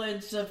of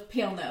privilege, of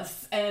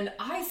paleness, and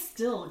I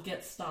still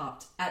get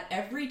stopped at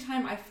every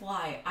time I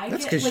fly.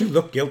 That's because you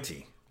look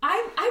guilty.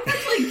 I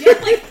actually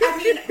get,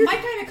 my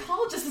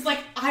gynecologist is like,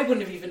 I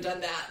wouldn't have even done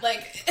that.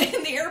 Like,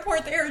 in the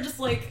airport, they're just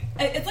like,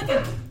 it's like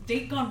a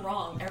date gone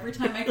wrong every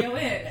time I go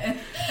in.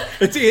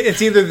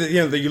 It's either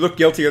that you look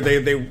guilty or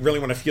they really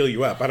want to feel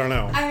you up. I don't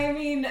know. I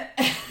mean,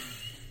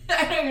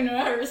 I don't even know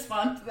how to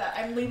respond to that.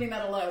 I'm leaving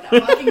that alone.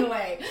 I'm walking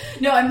away.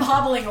 No, I'm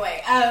hobbling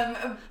away.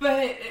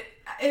 But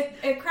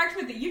it cracked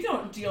me that you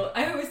don't deal.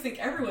 I always think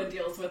everyone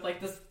deals with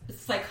like this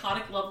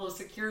psychotic level of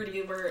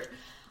security where,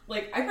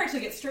 like, I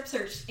practically get strip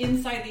searched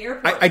inside the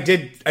airport. I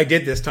did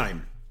this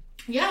time.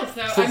 Yeah,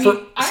 I've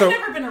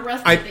never been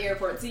arrested at the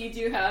airport, so you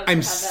do have. I'm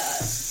have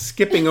that.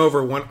 Skipping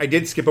over one. I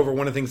did skip over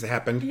one of the things that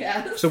happened.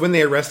 Yeah. So when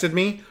they arrested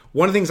me,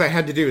 one of the things I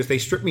had to do is they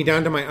stripped me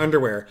down to my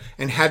underwear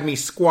and had me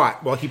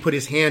squat while he put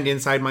his hand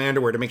inside my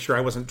underwear to make sure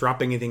I wasn't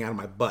dropping anything out of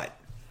my butt.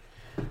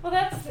 Well,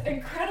 that's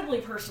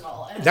incredibly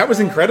personal. That was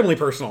incredibly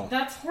personal.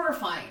 That's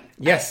horrifying.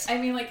 Yes. I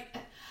mean, like,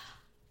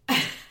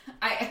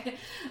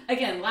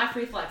 again, laugh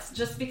reflex,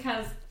 just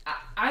because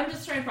I'm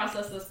just trying to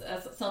process this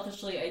as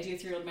selfishly I do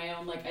through my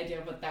own, like, idea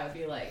of what that would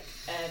be like.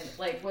 And,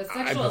 like, with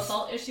sexual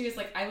assault issues,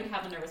 like, I would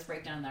have a nervous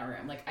breakdown in that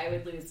room. Like, I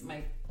would lose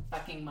my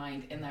fucking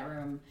mind in that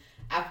room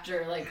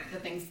after, like, the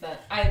things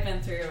that I've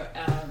been through.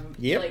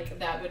 Like,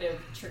 that would have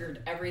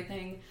triggered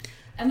everything.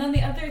 And then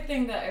the other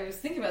thing that I was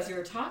thinking about as you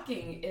were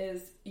talking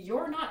is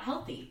you're not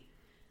healthy.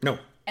 No.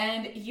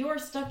 And you are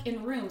stuck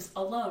in rooms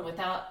alone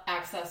without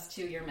access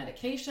to your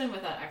medication,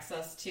 without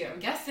access to, I'm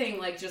guessing,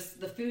 like, just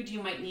the food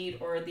you might need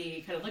or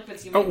the kind of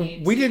liquids you might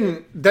need. We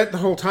didn't, the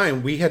whole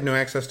time, we had no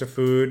access to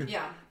food.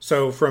 Yeah.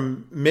 So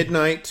from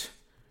midnight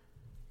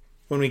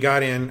when we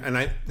got in, and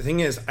the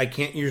thing is, I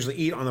can't usually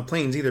eat on the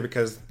planes either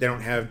because they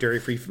don't have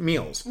dairy-free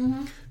meals.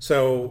 Mm-hmm.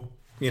 So,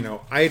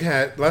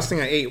 last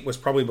thing I ate was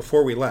probably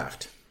before we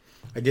left.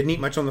 I didn't eat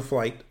much on the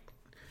flight.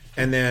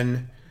 And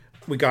then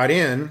we got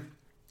in,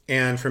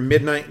 and from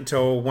midnight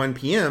until 1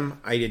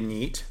 p.m., I didn't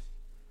eat.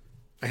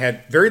 I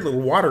had very little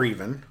water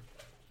even.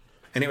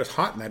 And it was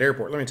hot in that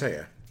airport, let me tell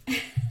you.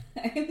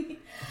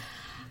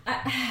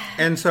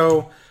 And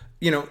so,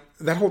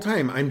 that whole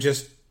time, I'm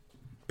just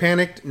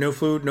panicked, no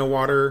food, no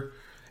water,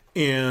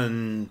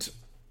 and,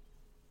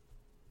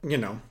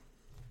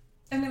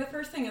 I mean, the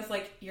first thing is,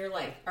 like, your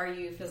life. Are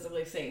you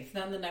physically safe?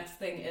 Then the next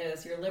thing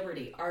is your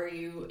liberty. Are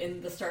you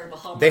in the start of a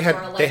Hallmark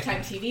or a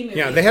Lifetime TV movie?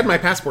 Yeah, they had my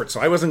passport, so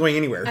I wasn't going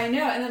anywhere. I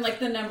know. And then, like,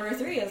 the number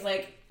 3 is,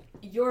 like,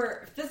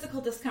 your physical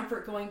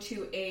discomfort going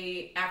to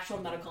a actual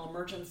medical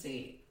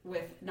emergency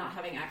with not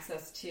having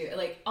access to,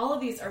 like, all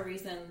of these are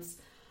reasons.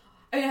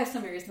 I mean, I have so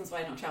many reasons why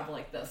I don't travel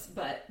like this,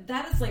 but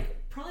that is, like,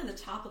 probably the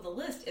top of the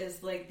list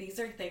is, like, these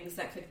are things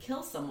that could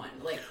kill someone.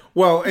 Like,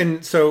 well,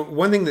 and so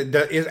one thing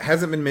that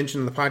hasn't been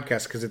mentioned in the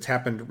podcast because it's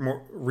happened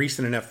more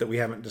recent enough that we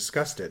haven't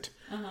discussed it,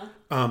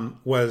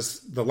 was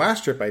the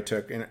last trip I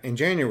took in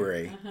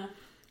January.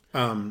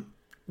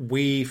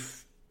 We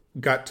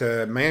got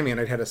to Miami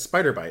and I'd had a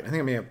spider bite. I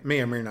think I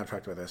may or may not have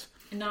talked about this.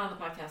 Not on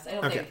the podcast, I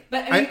don't Okay. think.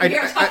 But I mean, we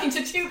are talking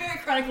to two very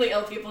chronically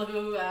ill people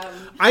who.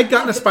 I'd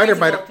gotten a spider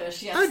bite.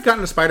 Yes. I'd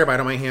gotten a spider bite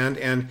on my hand,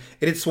 and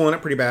it had swollen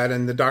up pretty bad.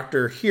 And the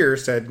doctor here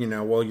said,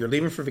 well, you're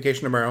leaving for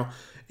vacation tomorrow.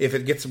 If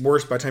it gets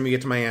worse by the time you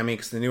get to Miami,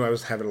 because they knew I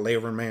was having a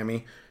layover in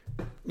Miami,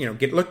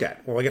 get it looked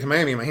at. Well, I get to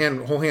Miami, my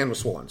whole hand was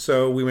swollen.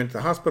 So we went to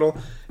the hospital,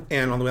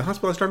 and on the way to the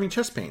hospital, I started having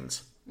chest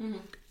pains. Mm-hmm.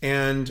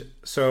 And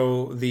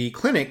so the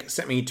clinic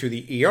sent me to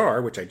the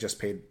ER, which I just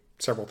paid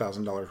several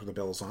 $1,000s worth of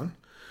bills on.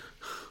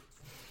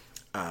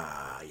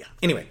 Yeah.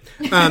 Anyway,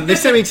 they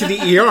sent me to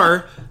the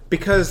ER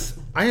because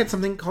I had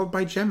something called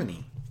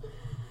bigeminy,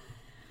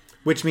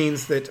 which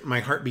means that my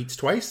heart beats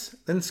twice,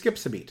 then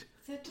skips a beat.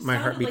 My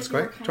heart beats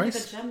like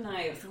twice.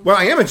 Gemini. Well,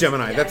 I am a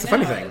Gemini. Yeah, that's the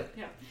funny thing.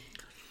 Yeah.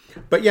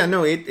 But yeah,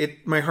 no,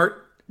 my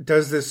heart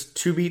does this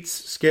 2 beats,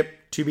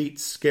 skip, 2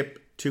 beats, skip,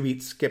 2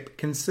 beats, skip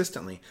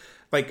consistently.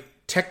 Like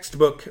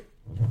textbook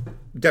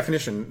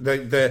definition.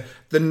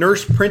 The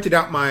nurse printed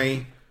out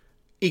my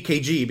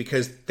EKG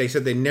because they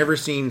said they'd never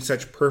seen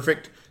such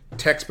perfect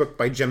textbook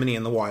bigeminy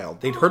in the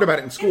wild. They'd heard about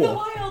it in school. In the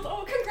wild.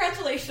 Oh,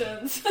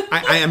 congratulations.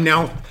 I am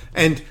now,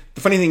 and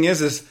the funny thing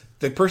is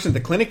the person at the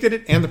clinic did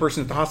it and the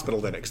person at the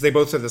hospital did it because they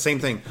both said the same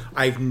thing.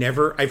 I've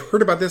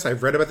heard about this,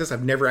 I've read about this,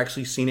 I've never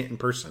actually seen it in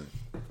person.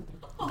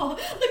 Oh,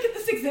 look at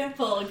this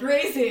example.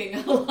 Grazing.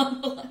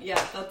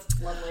 Yeah, that's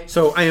lovely.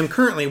 So I am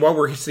currently, while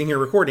we're sitting here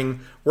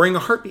recording, wearing a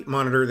heartbeat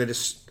monitor that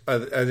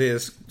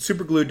is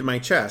super glued to my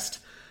chest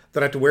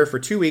that I have to wear for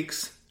 2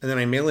 weeks, and then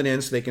I mail it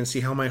in so they can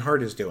see how my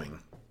heart is doing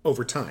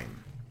over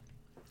time.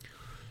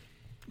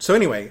 So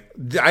anyway,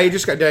 I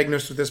just got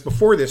diagnosed with this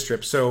before this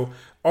trip, so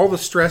all the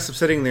stress of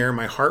sitting there,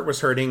 my heart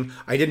was hurting.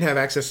 I didn't have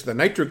access to the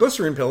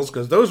nitroglycerin pills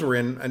because those were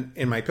in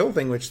my pill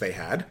thing, which they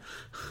had.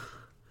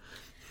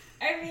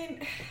 I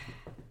mean,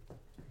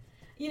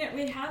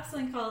 we have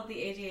something called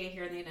the ADA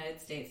here in the United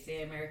States,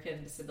 the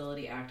American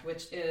Disability Act,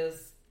 which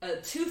is a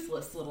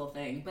toothless little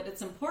thing, but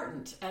it's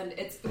important, and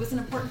it was an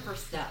important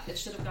first step. It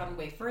should have gone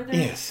way further,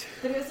 yes,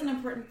 but it was an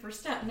important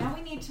first step. Now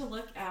we need to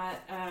look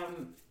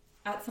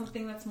at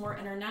something that's more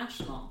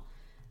international,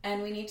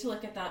 and we need to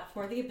look at that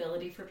for the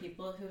ability for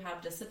people who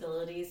have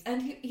disabilities,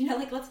 and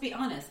let's be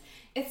honest,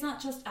 it's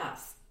not just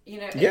us.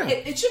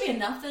 It should be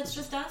enough that it's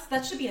just us.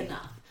 That should be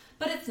enough,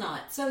 but it's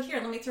not. So here,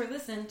 let me throw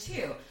this in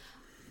too.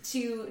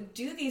 To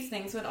do these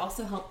things would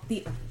also help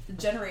the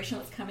generation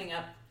that's coming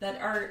up that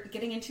are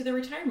getting into the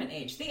retirement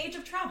age, the age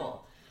of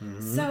travel.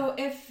 Mm-hmm. So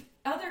if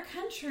other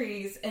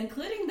countries,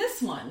 including this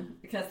one,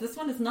 because this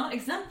one is not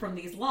exempt from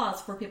these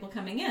laws for people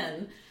coming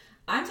in,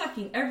 I'm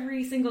talking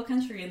every single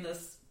country in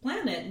this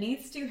planet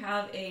needs to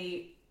have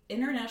a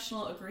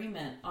international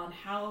agreement on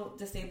how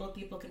disabled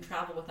people can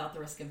travel without the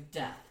risk of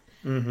death.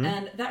 Mm-hmm.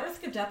 And that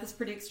risk of death is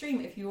pretty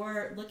extreme if you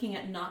are looking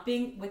at not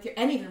being with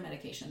any of your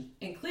medication,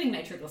 including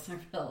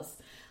nitroglycerin pills,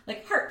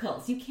 like heart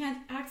pills. You can't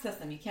access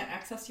them. You can't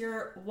access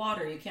your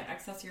water. You can't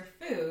access your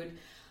food,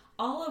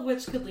 all of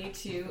which could lead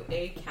to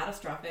a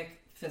catastrophic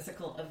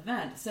physical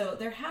event. So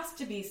there has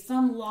to be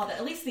some law that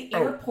at least the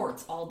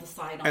airports all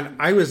decide on.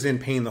 And I was in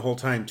pain the whole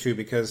time too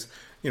because,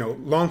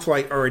 long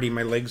flight already,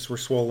 my legs were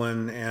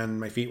swollen and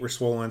my feet were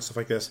swollen, stuff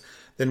like this.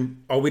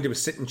 Then all we did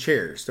was sit in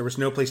chairs. There was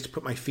no place to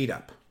put my feet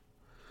up.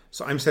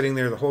 So I'm sitting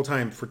there the whole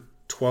time for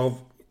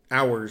 12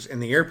 hours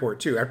in the airport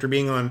too, after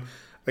being on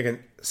like a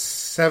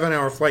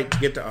 7-hour flight to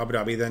get to Abu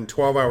Dhabi, then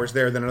 12 hours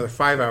there, then another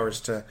 5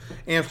 hours to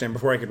Amsterdam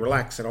before I could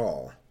relax at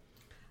all.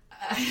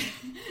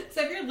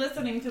 So if you're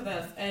listening to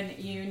this and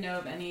you know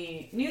of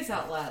any news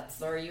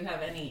outlets or you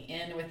have any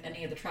in with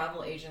any of the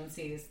travel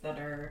agencies that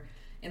are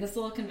in the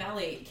Silicon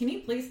Valley, can you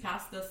please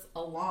pass this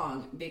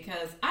along?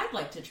 Because I'd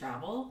like to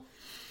travel.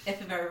 If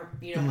ever,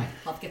 my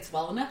health gets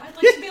well enough, I'd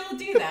like to be able to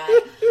do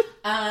that.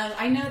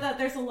 I know that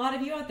there's a lot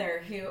of you out there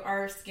who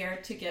are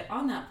scared to get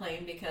on that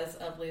plane because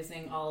of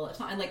losing all the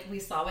time. And like we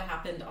saw what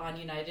happened on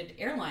United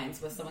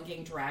Airlines with someone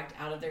getting dragged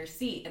out of their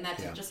seat. And that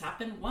didn't just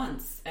happen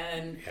once.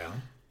 And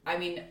I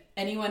mean,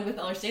 anyone with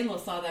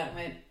Ehlers-Danlos saw that and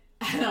went,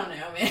 I don't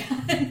know,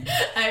 man.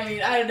 I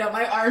mean, I don't know.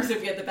 My arms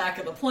would be at the back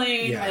of the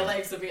plane. My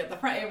legs would be at the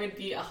front. It would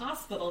be a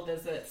hospital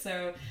visit.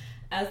 So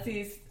as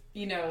these...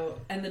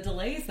 and the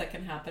delays that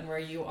can happen where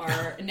you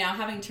are now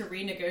having to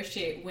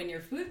renegotiate when your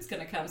food's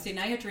going to come. So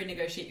now you have to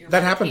renegotiate your medication.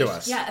 That happened to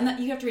us. Yeah,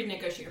 and you have to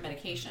renegotiate your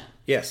medication.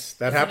 Yes,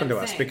 that happened to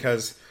us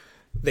because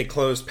they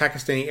closed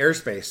Pakistani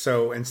airspace.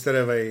 So instead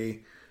of a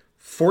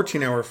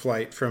 14-hour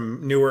flight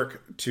from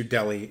Newark to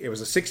Delhi, it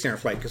was a 16-hour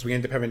flight because we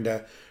ended up having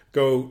to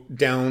go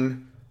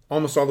down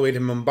almost all the way to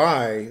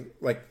Mumbai,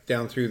 like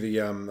down through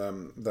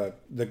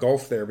the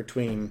Gulf there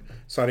between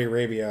Saudi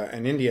Arabia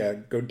and India,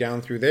 go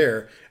down through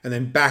there, and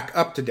then back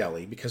up to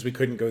Delhi because we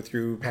couldn't go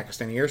through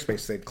Pakistani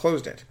airspace. They'd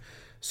closed it.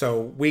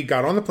 So we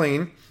got on the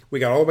plane, we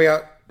got all the way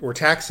out, we're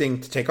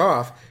taxiing to take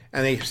off,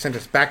 and they sent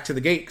us back to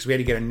the gate because we had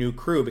to get a new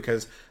crew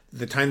because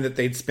the time that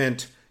they'd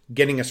spent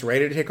getting us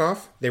ready to take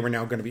off, they were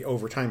now going to be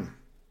overtime.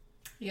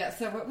 Yeah,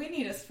 so what we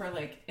need is for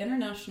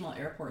international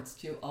airports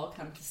to all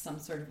come to some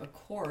sort of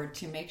accord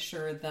to make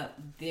sure that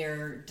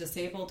their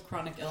disabled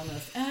chronic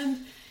illness and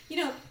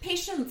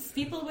patients,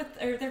 people with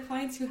or their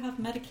clients who have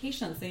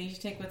medications they need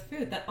to take with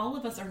food, that all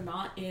of us are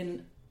not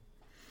in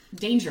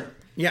danger.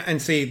 Yeah,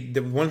 and see,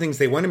 the one of the things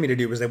they wanted me to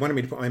do was they wanted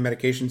me to put my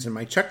medications in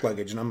my check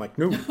luggage, and I'm like,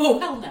 no. Oh,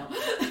 hell no.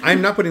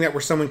 I'm not putting that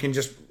where someone can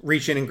just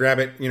reach in and grab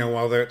it,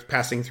 while they're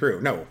passing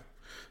through. No.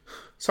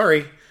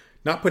 Sorry.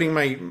 Not putting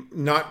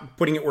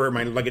it where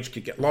my luggage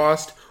could get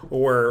lost,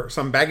 or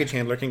some baggage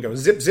handler can go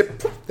zip, zip,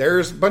 poof,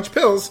 there's a bunch of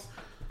pills.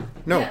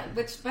 No. Yeah,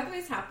 which, by the way,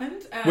 has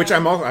happened. Which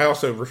I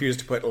also refuse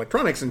to put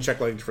electronics in check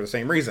luggage for the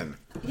same reason.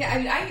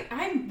 Yeah,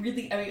 I'm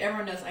really,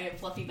 everyone knows I am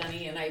Fluffy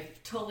Bunny, and I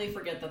totally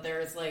forget that there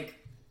is,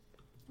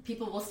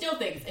 people will steal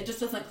things. It just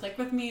doesn't click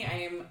with me.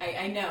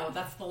 I know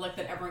that's the look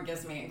that everyone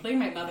gives me, including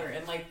my mother.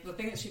 And the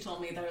thing that she told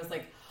me that I was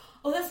like,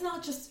 oh, that's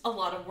not just a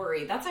lot of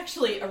worry. That's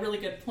actually a really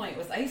good point.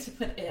 Was I used to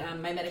put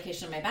my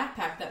medication in my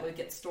backpack that would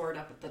get stored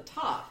up at the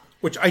top.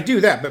 Which I do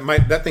that, but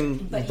that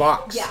thing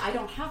locks. Yeah, I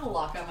don't have a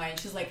lock on mine.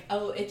 She's like,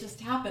 oh, it just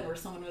happened where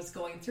someone was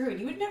going through. And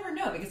you would never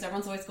know because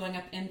everyone's always going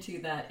up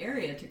into that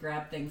area to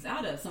grab things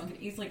out of. Someone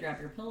could easily grab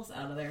your pills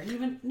out of there and you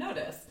wouldn't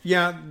notice.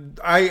 Yeah,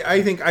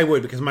 I think I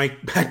would because my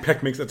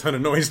backpack makes a ton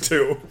of noise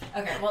too.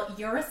 Okay, well,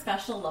 you're a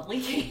special,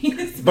 lovely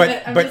case.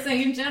 But I'm just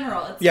saying in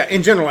general.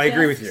 In general, I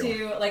agree with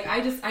you.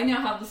 I now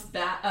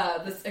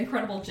have this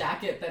incredible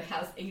jacket that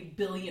has 1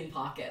 billion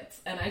pockets.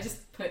 And I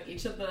just put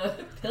each of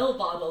the pill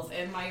bottles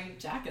in my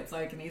jacket so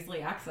I can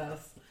easily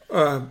access.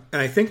 And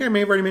I think I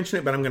may have already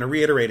mentioned it, but I'm going to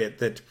reiterate it,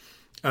 that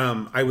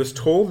I was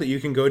told that you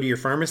can go to your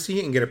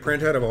pharmacy and get a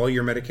printout of all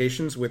your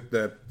medications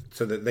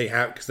so that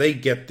because they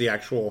get the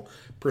actual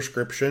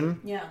prescription.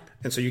 Yeah.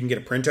 And so you can get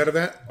a printout of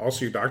that.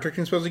 Also, your doctor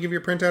can supposed to give you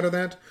a printout of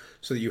that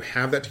so that you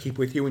have that to keep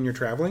with you when you're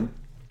traveling.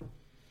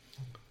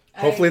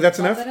 Hopefully that's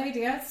enough. That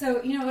idea.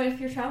 So, if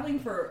you're traveling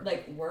for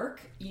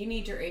work, you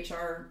need your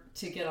HR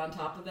to get on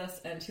top of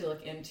this and to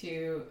look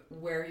into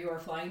where you are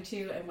flying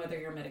to and whether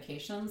your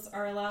medications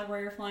are allowed where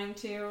you're flying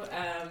to.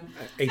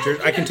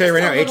 I can tell you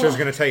right now, HR is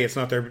going to tell you it's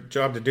not their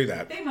job to do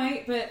that. They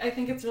might, but I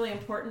think it's really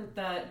important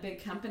that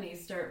big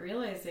companies start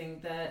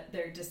realizing that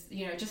they're just,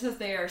 just as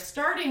they are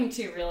starting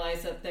to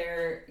realize that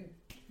the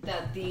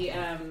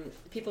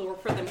people who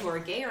work for them who are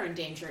gay are in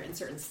danger in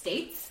certain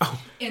states,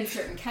 in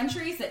certain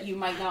countries that you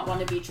might not want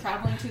to be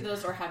traveling to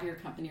those or have your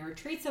company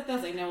retreats at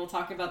those. I know we'll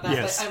talk about that,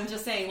 yes. But I'm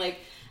just saying,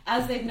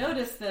 as they've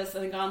noticed this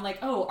and gone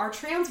our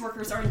trans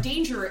workers are in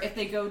danger if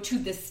they go to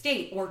this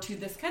state or to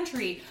this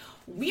country,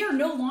 we are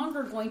no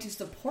longer going to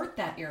support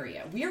that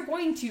area. We are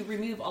going to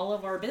remove all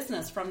of our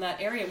business from that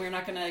area. We're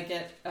not going to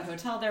get a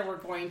hotel there. We're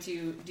going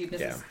to do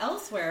business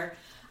elsewhere.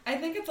 I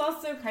think it's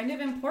also kind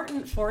of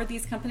important for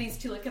these companies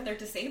to look at their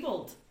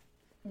disabled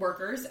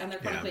workers and their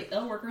chronically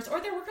ill workers or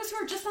their workers who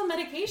are just on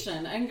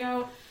medication and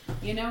go,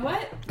 you know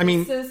what?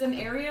 This is an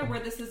area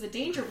where this is a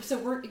danger.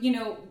 So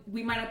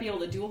we might not be able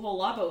to do a whole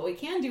lot, but what we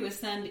can do is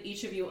send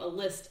each of you a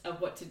list of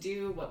what to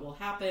do, what will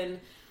happen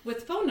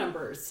with phone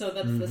numbers so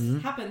that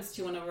this happens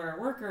to one of our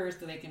workers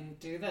that they can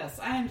do this.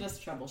 I am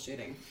just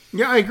troubleshooting.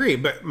 Yeah, I agree.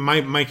 But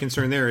my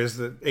concern there is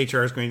that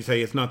HR is going to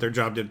say it's not their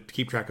job to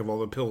keep track of all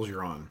the pills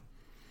you're on.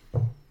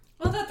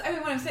 Well, that's,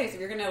 what I'm saying is if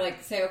you're going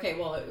to say, okay,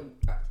 well,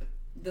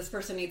 this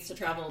person needs to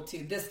travel to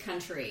this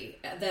country,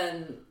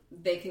 then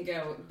they can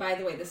go, by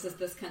the way, this is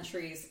this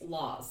country's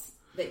laws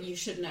that you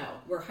should know.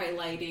 We're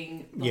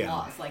highlighting the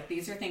laws.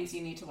 These are things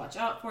you need to watch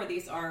out for.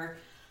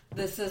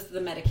 This is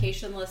the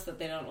medication list that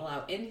they don't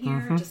allow in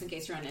here, just in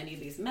case you're on any of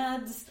these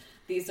meds.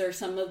 These are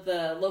some of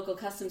the local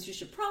customs you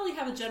should probably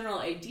have a general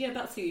idea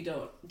about so you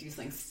don't do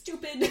something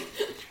stupid.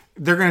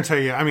 They're going to tell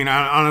you.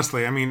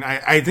 Honestly,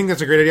 I think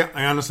that's a great idea.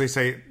 I honestly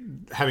say,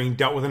 having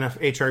dealt with enough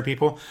HR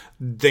people,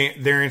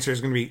 their answer is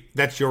going to be,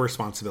 that's your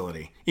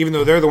responsibility. Even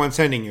though they're the ones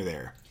sending you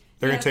there.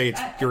 They're going to tell you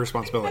it's your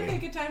responsibility. I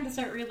think that'd be a good time to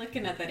start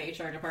re-looking at that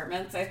HR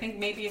department. So I think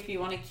maybe if you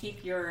want to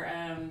keep your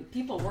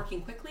people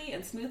working quickly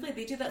and smoothly,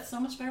 they do that so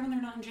much better when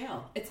they're not in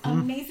jail. It's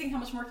amazing how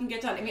much more can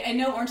get done. I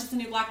know Orange is the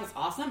New Black was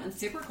awesome and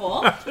super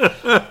cool.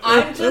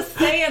 I'm just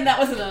saying that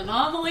was an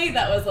anomaly.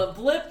 That was a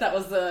blip. That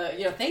was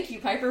thank you,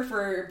 Piper,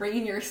 for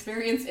bringing your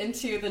experience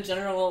into the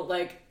general,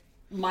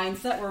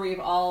 mindset where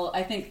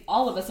I think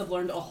all of us have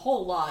learned a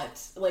whole lot,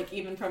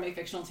 even from a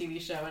fictional TV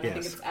show, and I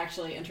think it's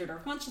actually entered our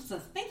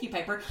consciousness. Thank you,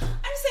 Piper. I'm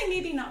just saying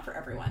maybe not for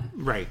everyone.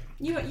 Right.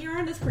 You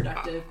aren't as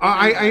productive.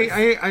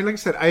 I like I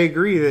said, I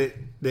agree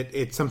that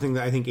it's something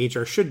that I think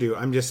HR should do.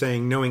 I'm just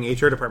saying, knowing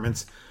HR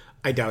departments,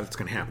 I doubt it's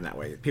going to happen that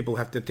way. People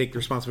have to take the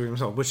responsibility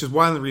themselves, which is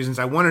one of the reasons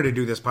I wanted to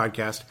do this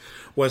podcast,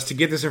 was to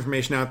get this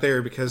information out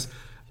there, because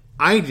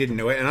I didn't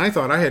know it, and I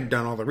thought I had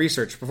done all the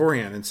research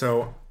beforehand, and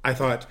so I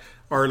thought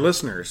our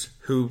listeners,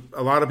 who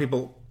a lot of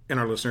people in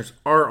our listeners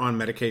are on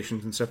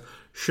medications and stuff,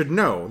 should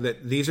know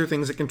that these are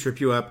things that can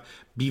trip you up.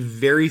 Be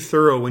very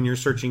thorough when you're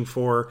searching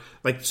for,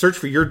 search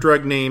for your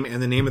drug name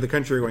and the name of the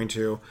country you're going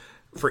to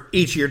for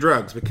each of your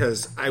drugs,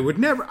 because I would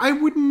never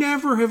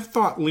have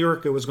thought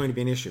Lyrica was going to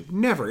be an issue.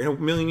 Never in a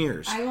million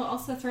years. I will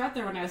also throw out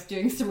there, when I was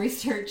doing some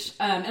research,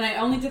 and I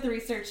only did the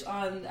research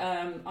on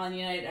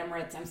United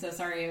Emirates. I'm so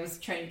sorry. I was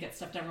trying to get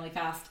stuff done really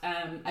fast.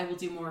 I will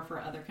do more for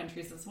other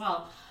countries as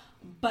well.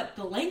 But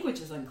the language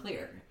is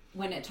unclear.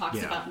 when it talks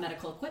Yeah. about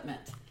medical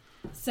equipment.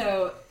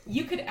 So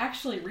you could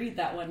actually read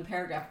that one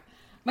paragraph.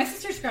 My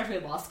sister's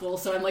graduated law school,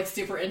 so I'm like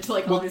super into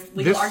like all these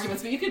legal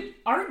arguments. But you could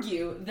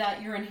argue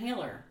that your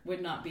inhaler would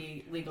not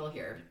be legal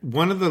here.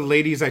 One of the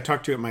ladies I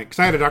talked to because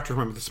I had a doctor's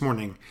appointment this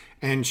morning,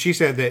 and she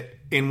said that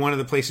in one of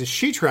the places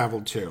she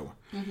traveled to,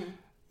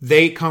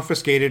 they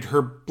confiscated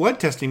her blood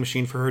testing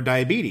machine for her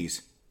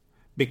diabetes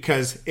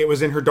because it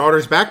was in her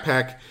daughter's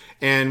backpack.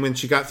 And when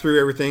she got through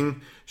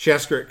everything, she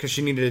asked her because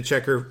she needed to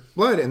check her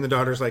blood, and the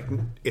daughter's like,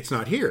 "It's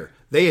not here."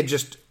 They had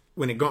just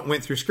when it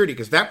went through security,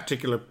 because that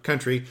particular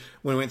country,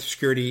 when it went through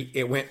security,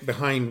 it went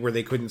behind where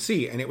they couldn't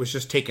see, and it was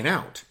just taken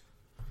out.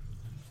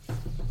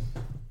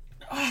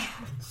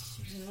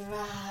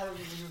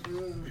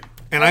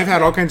 And I've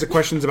had all kinds of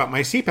questions about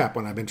my CPAP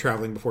when I've been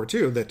traveling before,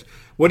 too, that,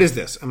 what is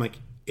this? I'm like,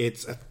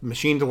 it's a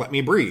machine to let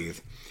me breathe.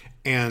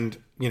 And,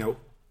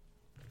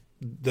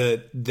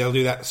 they'll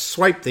do that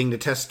swipe thing to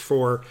test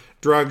for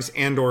drugs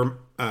and or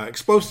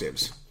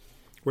explosives,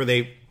 where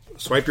they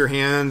swipe your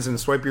hands and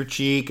swipe your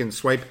cheek and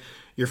swipe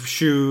your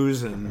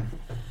shoes and...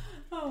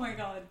 Oh my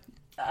god.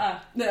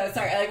 No,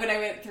 sorry. Like when I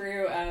went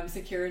through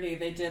security,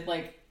 they did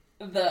like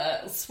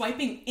the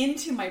swiping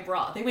into my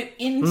bra. They went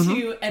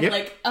into and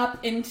like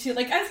up into,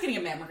 like I was getting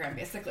a mammogram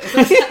basically. So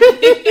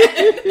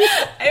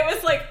it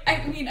was like,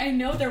 I mean, I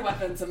know they're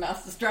weapons of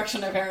mass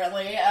destruction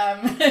apparently.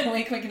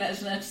 Wink, wink,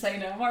 nudge, nudge, say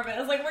no more. But I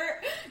was like,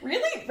 we're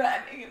really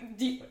that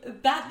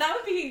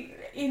would be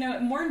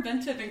more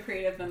inventive and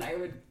creative than I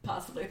would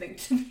possibly think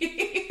to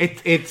be.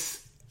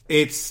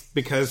 It's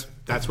because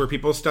that's where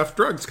people stuff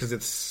drugs, because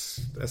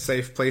it's a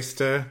safe place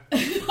to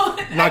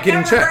not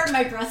getting checked. I've never heard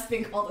my breast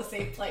being called a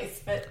safe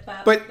place, but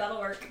that'll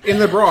work. In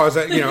the bras,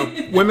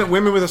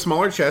 women with a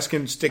smaller chest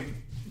can stick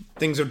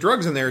things of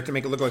drugs in there to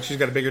make it look like she's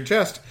got a bigger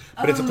chest.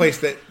 But it's a place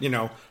that,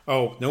 no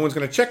one's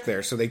going to check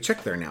there, so they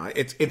check there now.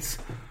 It's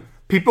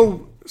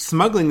people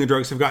smuggling the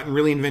drugs have gotten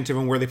really inventive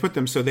on where they put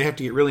them, so they have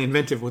to get really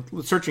inventive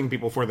with searching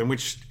people for them,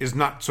 which is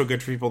not so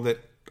good for people that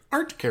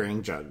aren't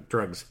carrying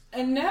drugs.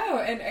 No,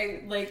 and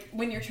I like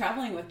when you're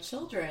traveling with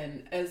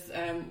children, as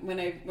when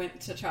I went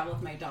to travel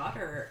with my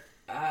daughter,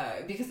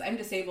 because I'm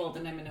disabled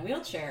and I'm in a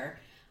wheelchair,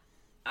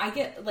 I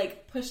get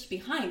like pushed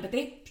behind, but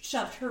they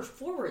shoved her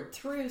forward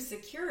through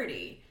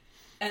security,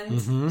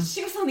 and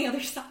she was on the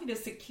other side of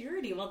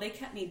security while they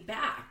kept me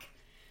back.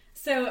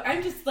 So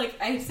I'm just like,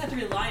 I just have to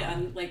rely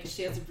on, like,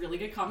 she has really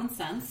good common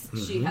sense.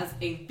 She has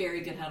a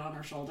very good head on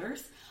her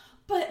shoulders,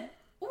 but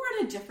we're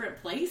in a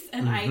different place,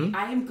 and I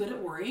am good at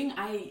worrying.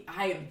 I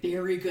am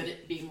very good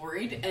at being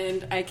worried,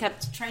 and I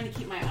kept trying to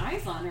keep my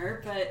eyes on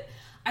her, but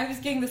I was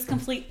getting this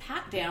complete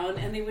pat down,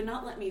 and they would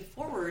not let me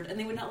forward, and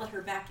they would not let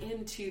her back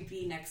in to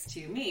be next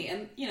to me.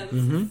 And,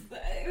 it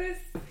was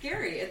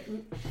scary.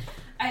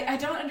 I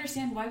don't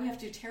understand why we have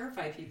to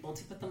terrify people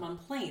to put them on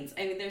planes.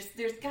 I mean,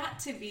 there's got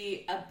to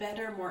be a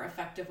better, more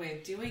effective way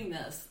of doing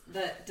this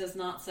that does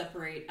not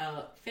separate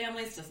out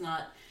families, does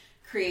not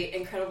create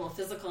incredible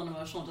physical and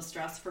emotional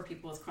distress for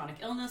people with chronic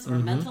illness or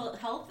mental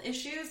health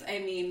issues. I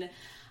mean,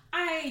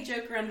 I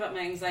joke around about my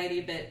anxiety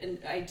a bit, and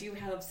I do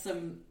have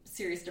some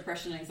serious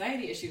depression and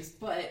anxiety issues,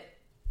 but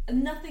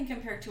nothing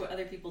compared to what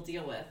other people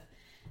deal with.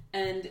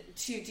 And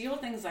to deal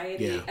with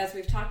anxiety, as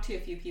we've talked to a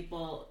few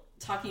people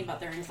talking about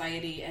their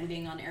anxiety and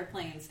being on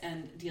airplanes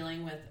and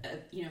dealing with,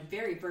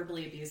 very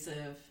verbally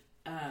abusive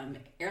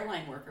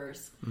airline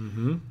workers,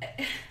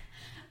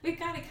 we've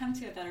got to come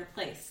to a better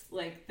place.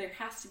 Like, there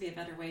has to be a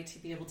better way to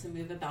be able to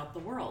move about the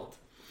world.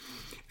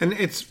 And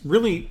it's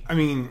really,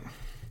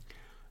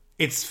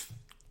 it's,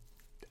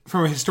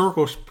 from a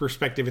historical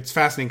perspective, it's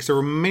fascinating because there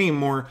were many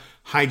more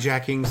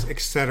hijackings,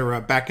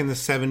 etc., back in the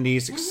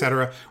 70s,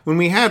 etc., when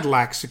we had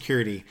lax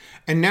security.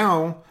 And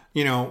now,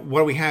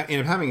 what we end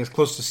up having is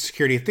close to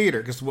security theater,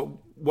 because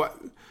what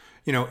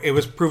it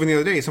was proven the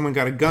other day, someone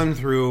got a gun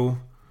through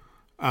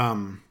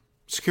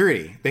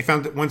security. They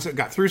found that once it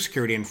got through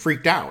security and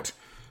freaked out,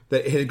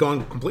 that it had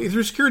gone completely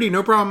through security,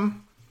 no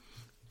problem,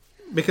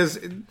 because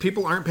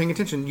people aren't paying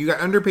attention. You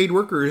got underpaid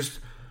workers,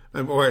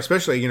 or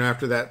especially,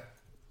 after that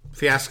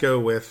fiasco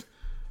with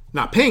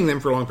not paying them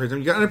for a long period of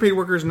time. You got underpaid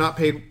workers, not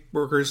paid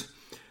workers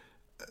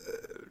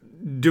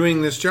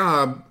doing this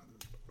job,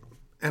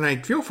 and I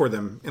feel for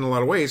them in a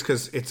lot of ways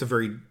because it's a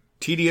very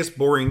tedious,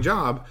 boring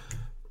job,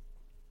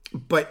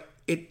 but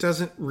it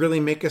doesn't really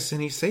make us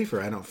any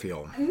safer, I don't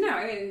feel. No,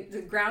 I mean,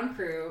 the ground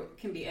crew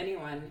can be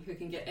anyone who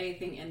can get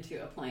anything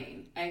into a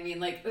plane. I mean,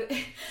 like,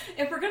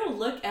 if we're going to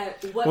look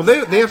at what... Well,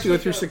 they have to go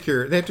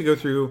through they have to go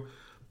through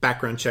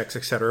background checks,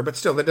 etc., but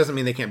still, that doesn't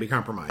mean they can't be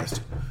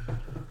compromised.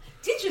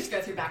 Teachers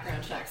go through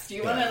background checks. Do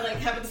you want to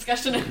have a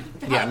discussion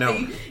about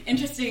the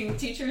interesting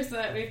teachers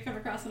that we've come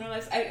across in our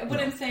lives? What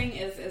I'm saying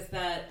is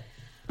that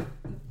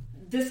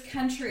this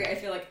country, I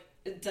feel like,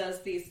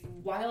 does these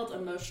wild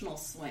emotional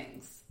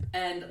swings,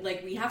 and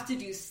we have to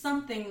do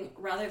something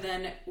rather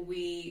than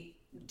we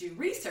do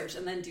research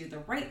and then do the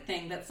right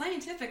thing that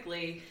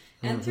scientifically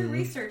and through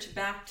research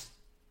backed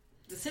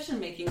decision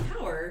making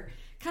power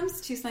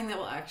comes to something that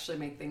will actually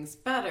make things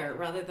better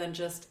rather than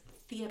just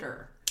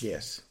theater.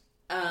 Yes.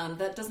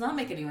 That does not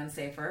make anyone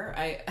safer.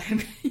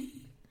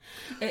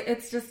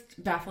 It's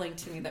just baffling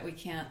to me that we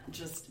can't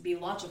just be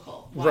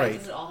logical. Why Right.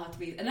 does it all have to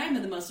be? And I'm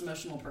the most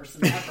emotional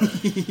person ever.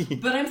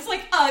 But I'm just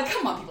like,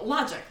 come on, people,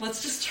 logic.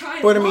 Let's just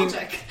try But logic.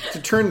 I mean,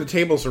 to turn the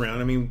tables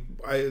around, I mean,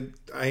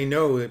 I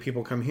know that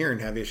people come here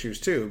and have issues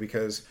too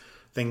because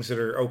things that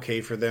are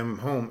okay for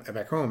them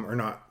back home are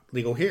not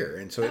legal here,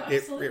 and so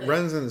it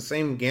runs in the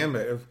same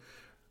gambit of,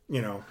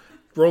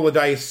 roll the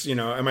dice. Am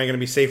I going to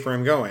be safe where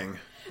I'm going?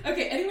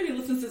 Okay, anyone who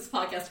listens to this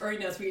podcast already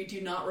knows we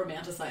do not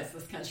romanticize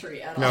this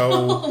country at No.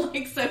 all.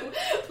 So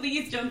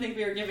please don't think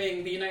we are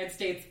giving the United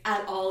States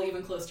at all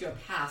even close to a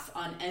pass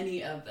on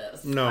any of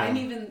this. No. I'm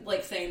even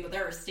saying that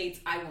there are states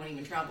I won't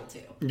even travel to.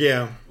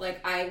 Yeah.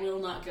 I will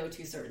not go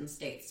to certain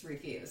states.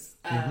 Refuse.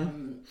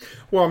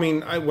 Well, I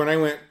mean, when I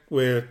went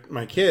with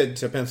my kid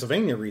to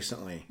Pennsylvania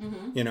recently,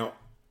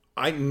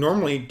 I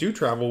normally do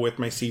travel with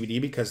my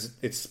CBD because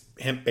it's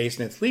hemp-based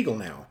and it's legal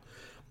now.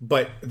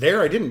 But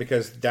there I didn't,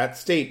 because that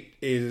state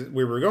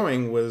we were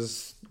going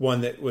was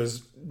one that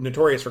was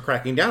notorious for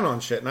cracking down on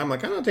shit. And I'm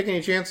like, I'm not taking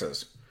any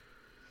chances.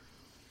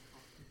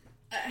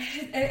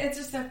 It's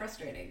just so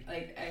frustrating.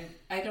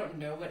 I don't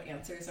know what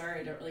answers are.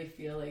 I don't really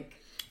feel like...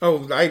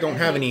 Oh, I don't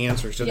have any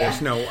answers to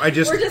this. No, I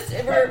just...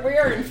 We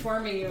are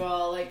informing you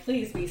all,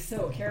 please be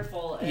so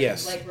careful. And,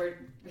 yes.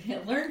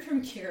 Learn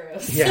from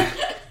Kyros. Yeah.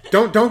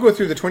 Don't go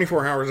through the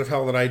 24 hours of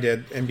hell that I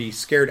did and be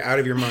scared out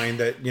of your mind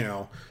that, you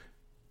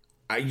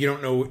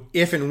don't know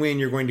if and when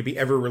you're going to be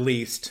ever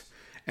released.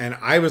 And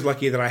I was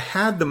lucky that I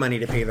had the money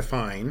to pay the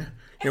fine.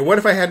 What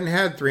if I hadn't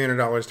had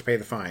 $300 to pay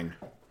the fine?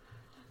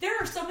 There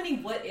are so many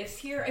what ifs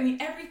here. I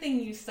mean, everything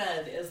you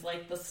said is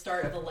like the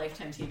start of a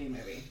Lifetime TV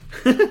movie.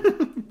 You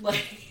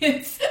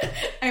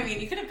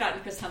could have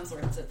gotten Chris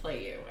Hemsworth to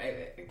play you.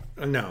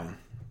 No.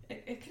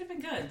 It could have been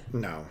good.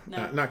 No.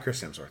 Not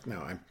Chris Hemsworth. No,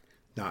 I'm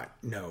not.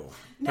 No. No,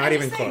 not I'm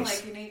even just saying,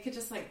 close. You could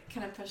just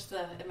kind of push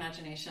the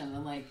imagination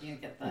and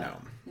get the... No.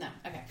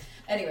 Okay.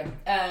 Anyway,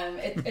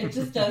 it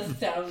just does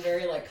sound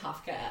very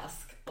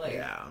Kafka-esque.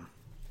 Yeah.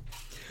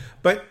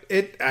 But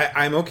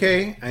I'm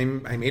okay. I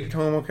made it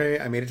home okay.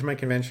 I made it to my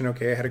convention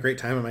okay. I had a great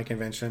time at my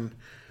convention.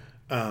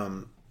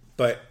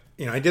 But,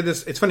 I did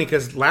this. It's funny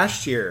because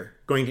last year,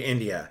 going to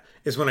India,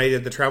 is when I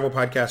did the travel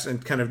podcast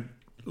and kind of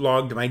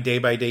logged my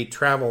day-by-day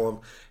travel of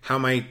how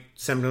my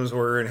symptoms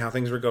were and how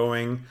things were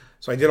going.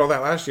 So I did all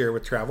that last year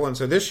with travel. And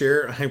so this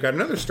year, I've got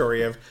another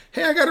story of,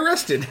 hey, I got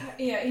arrested.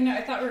 Yeah,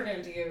 I thought we were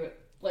going to do...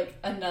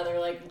 another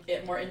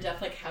more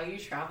in-depth how you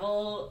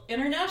travel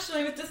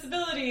internationally with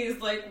disabilities,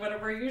 one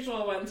of our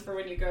usual ones for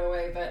when you go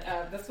away,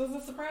 but this was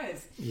a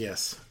surprise.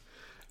 Yes.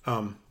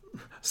 Funny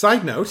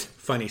side note.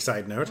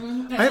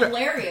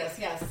 Hilarious.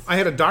 Yes. I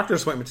had a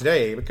doctor's appointment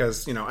today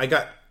because I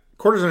got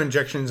cortisone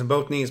injections in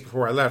both knees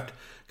before I left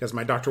because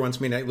my doctor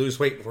wants me to lose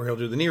weight before he'll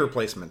do the knee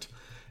replacement.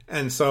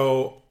 And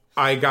so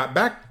I got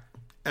back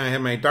and I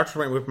had my doctor's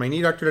appointment with my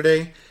knee doctor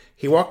today.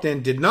 He walked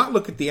in, did not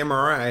look at the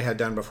MRI I had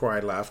done before I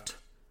left.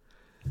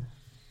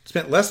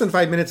 Spent less than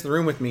 5 minutes in the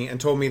room with me and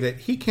told me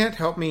that he can't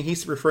help me.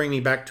 He's referring me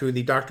back to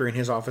the doctor in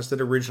his office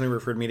that originally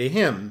referred me to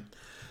him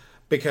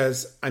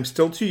because I'm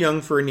still too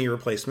young for a knee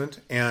replacement.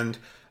 And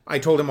I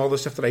told him all the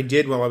stuff that I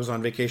did while I was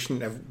on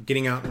vacation of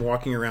getting out and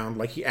walking around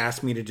like he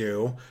asked me to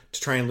do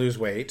to try and lose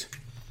weight.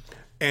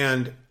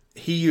 And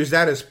he used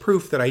that as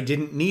proof that I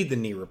didn't need the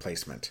knee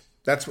replacement.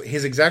 That's what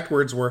his exact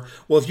words were.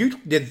 Well, if you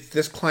did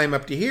this climb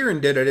up to here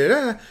and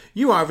da-da-da-da,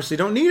 you obviously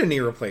don't need a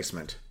knee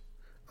replacement.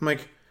 I'm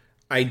like...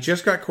 I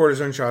just got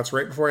cortisone shots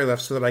right before I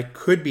left so that I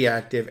could be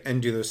active and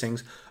do those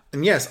things.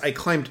 And yes, I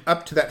climbed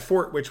up to that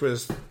fort, which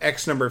was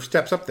X number of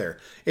steps up there.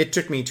 It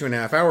took me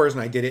 2.5 hours,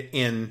 and I did it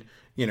in,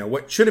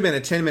 what should have been a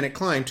 10-minute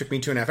climb took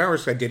me 2.5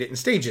 hours, so I did it in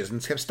stages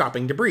and kept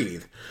stopping to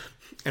breathe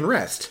and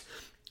rest.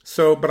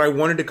 So, but I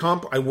wanted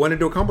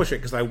to accomplish it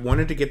because I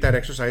wanted to get that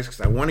exercise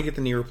because I want to get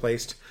the knee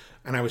replaced,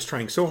 and I was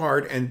trying so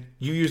hard, and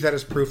you use that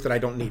as proof that I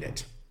don't need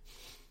it.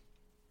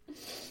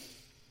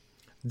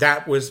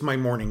 That was my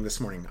morning this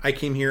morning. I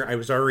came here, I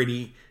was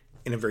already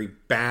in a very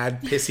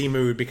bad, pissy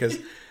mood because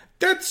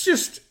that's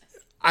just...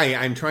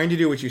 I'm trying to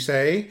do what you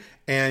say,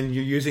 and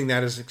you're using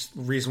that as a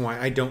reason why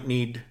I don't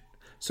need...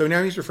 So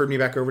now he's referred me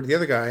back over to the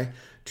other guy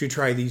to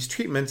try these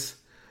treatments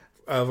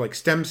of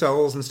stem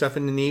cells and stuff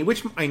in the knee,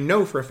 which I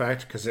know for a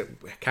fact, because it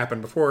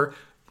happened before,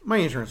 my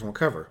insurance won't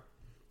cover.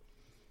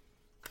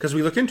 Because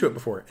we looked into it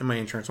before, and my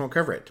insurance won't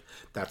cover it.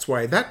 That's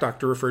why that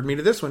doctor referred me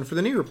to this one for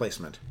the knee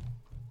replacement.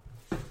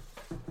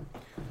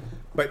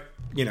 But,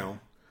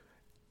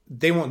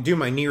 they won't do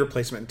my knee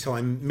replacement until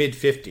I'm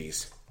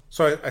mid-50s.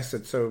 So I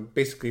said, so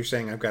basically you're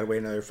saying I've got to wait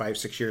another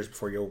 5-6 years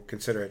before you'll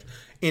consider it.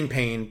 In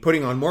pain,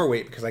 putting on more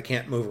weight because I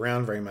can't move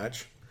around very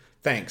much.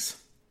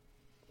 Thanks.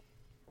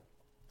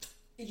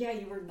 Yeah,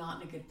 you were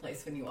not in a good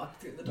place when you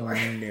walked through the door.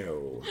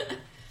 No.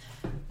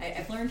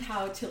 I've learned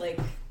how to,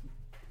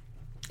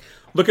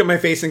 look at my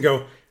face and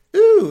go,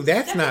 ooh,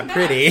 that's not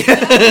pretty. All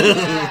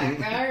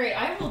right,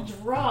 I will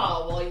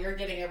draw while you're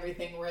getting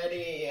everything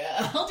ready.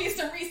 I'll do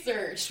some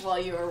research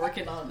while you are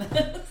working on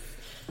this.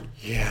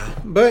 Yeah,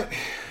 but,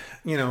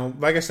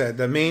 like I said,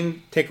 the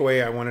main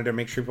takeaway I wanted to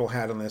make sure people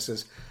had on this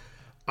is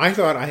I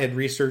thought I had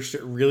researched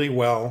it really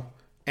well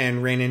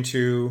and ran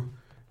into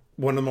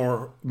one of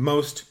the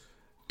most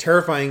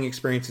terrifying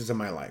experiences of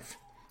my life.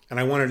 And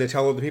I wanted to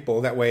tell other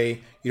people, that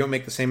way you don't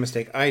make the same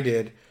mistake I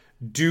did.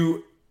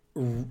 Do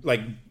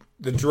like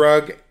the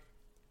drug,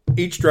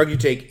 each drug you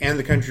take and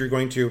the country you're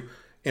going to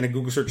in a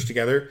Google search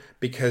together,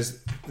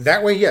 because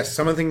that way, yes,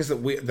 some of the things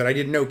that I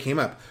didn't know came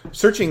up.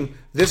 Searching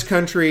this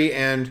country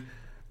and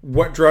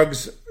what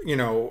drugs,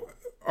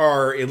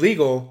 are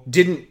illegal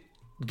didn't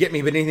get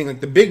me, but anything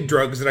like the big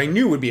drugs that I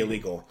knew would be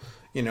illegal.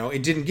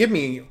 It didn't give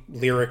me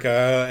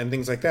Lyrica and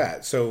things like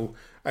that. So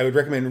I would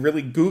recommend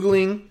really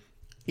Googling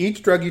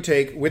each drug you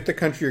take with the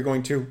country you're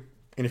going to.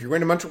 And if you're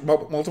going to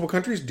multiple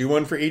countries, do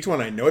one for each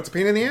one. I know it's a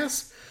pain in the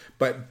ass,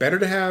 but better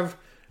to have,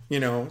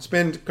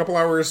 spend a couple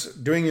hours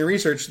doing your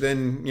research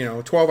than,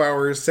 12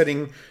 hours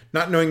sitting,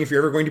 not knowing if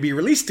you're ever going to be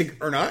released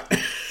or not.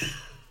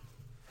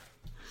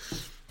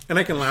 And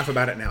I can laugh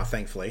about it now,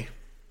 thankfully.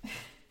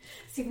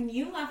 See, when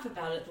you laugh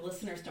about it, the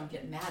listeners don't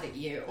get mad at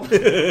you.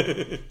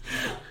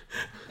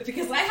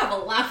 Because I have a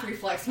laugh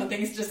reflex when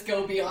things just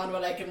go beyond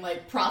what I can,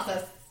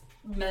 process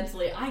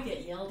mentally. I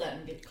get yelled at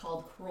and get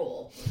called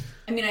cruel.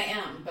 I mean, I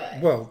am, but...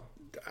 Well...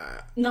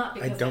 not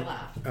because I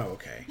laugh. Oh,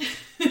 okay.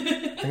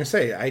 I'm going to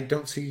say, I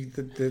don't see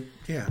the...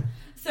 Yeah.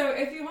 So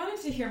if you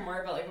wanted to hear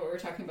more about what we were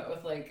talking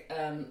about with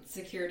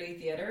security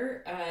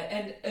theater,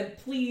 and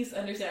please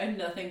understand, I have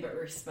nothing but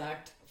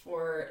respect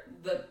for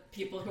the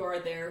people who are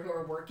there, who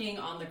are working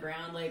on the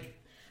ground.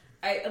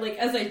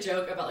 As I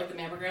joke about the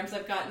mammograms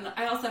I've gotten,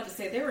 I also have to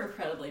say they were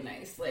incredibly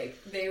nice.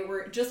 They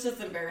were just as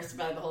embarrassed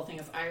about the whole thing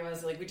as I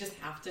was. We just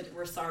have to,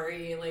 we're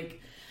sorry.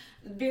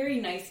 Very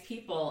nice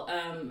people.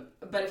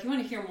 But if you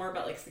want to hear more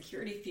about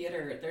security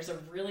theater, there's a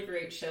really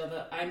great show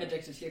that I'm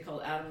addicted to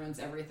called Adam Ruins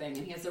Everything,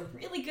 and he has a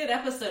really good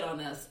episode on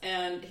this,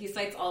 and he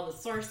cites all the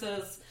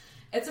sources.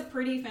 It's a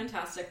pretty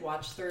fantastic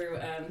watch through.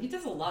 He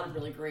does a lot of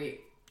really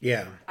great.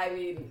 Yeah. I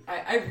mean,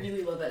 I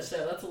really love that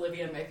show. That's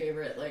Olivia and my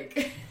favorite,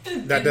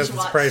 that doesn't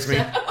surprise me.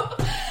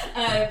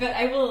 But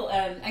I will,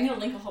 I'm going to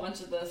link a whole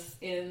bunch of this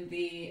in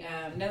the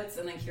notes,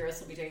 and then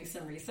Kyrus will be doing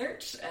some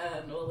research,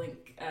 and we'll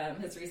link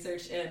his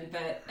research in.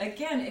 But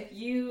again, if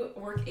you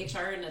work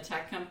HR in a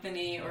tech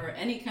company or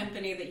any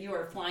company that you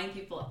are flying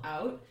people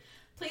out,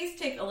 please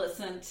take a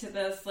listen to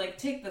this.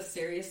 Take this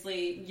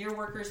seriously. Your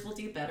workers will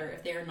do better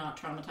if they are not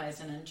traumatized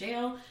and in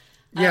jail.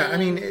 Yeah,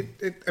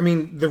 I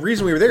mean, the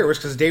reason we were there was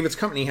because David's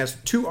company has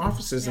 2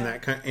 offices in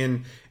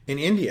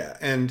India,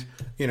 and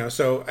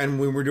and when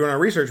we were doing our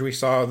research, we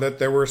saw that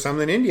there were some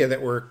in India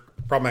that were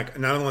problematic.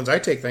 Not the ones I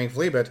take,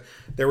 thankfully, but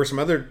there were some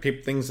other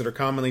things that are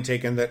commonly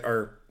taken that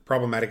are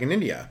problematic in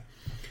India.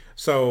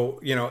 So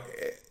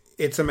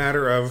it's a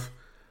matter of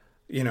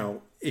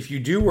if you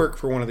do work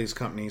for one of these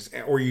companies,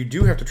 or you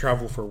do have to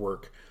travel for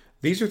work,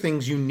 these are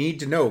things you need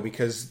to know,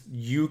 because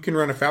you can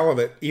run afoul of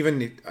it. Even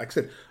like I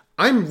said,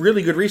 I'm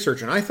really good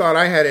researcher, and I thought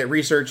I had it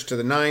researched to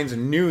the nines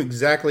and knew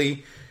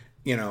exactly,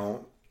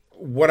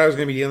 what I was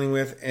going to be dealing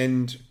with,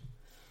 and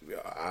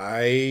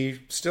I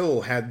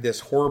still had this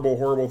horrible,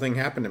 horrible thing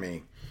happen to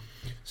me.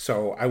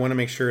 So I want to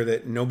make sure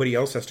that nobody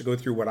else has to go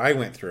through what I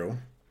went through.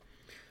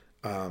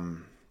 Like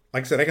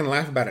I said, I can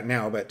laugh about it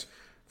now, but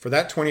for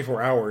that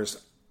 24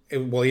 hours,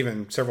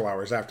 even several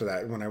hours after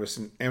that, when I was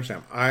in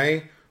Amsterdam,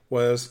 I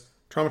was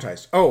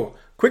traumatized. Oh,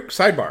 quick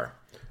sidebar.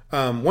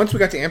 Once we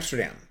got to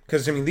Amsterdam,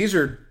 because, these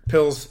are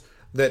pills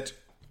that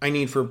I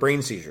need for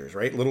brain seizures,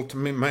 right? Little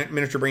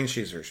miniature brain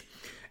seizures.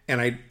 And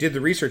I did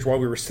the research while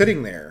we were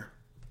sitting there,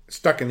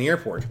 stuck in the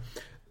airport.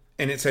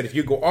 And it said if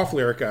you go off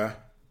Lyrica,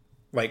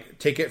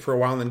 take it for a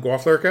while and then go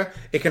off Lyrica,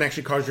 it can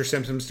actually cause your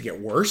symptoms to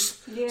get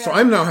worse. Yeah. So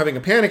I'm now having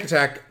a panic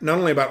attack, not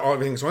only about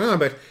everything that's going on,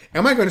 but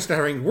am I going to start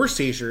having worse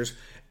seizures?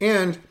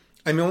 And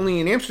I'm only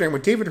in Amsterdam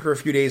with David for a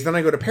few days. Then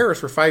I go to Paris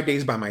for 5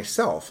 days by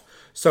myself.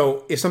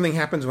 So if something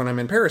happens when I'm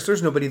in Paris,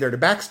 there's nobody there to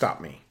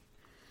backstop me.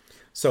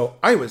 So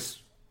I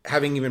was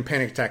having even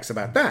panic attacks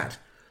about that.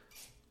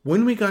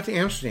 When we got to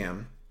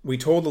Amsterdam, we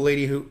told the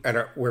lady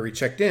where we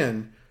checked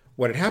in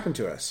what had happened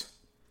to us.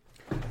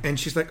 And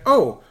she's like,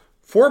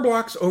 4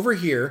 blocks over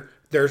here,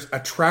 there's a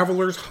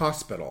traveler's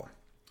hospital.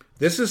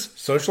 This is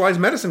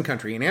socialized medicine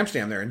country in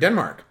Amsterdam there in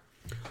Denmark.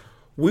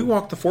 We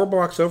walked the 4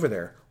 blocks over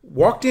there,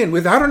 walked in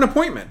without an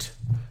appointment,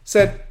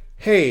 said,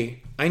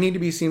 hey, I need to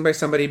be seen by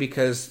somebody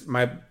because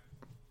my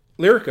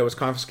Lyrica was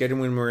confiscated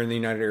when we were in the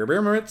United Arab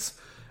Emirates,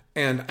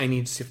 and I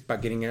need to see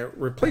about getting a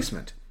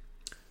replacement.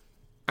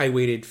 I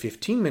waited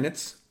 15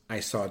 minutes.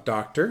 I saw a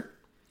doctor.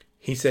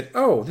 He said,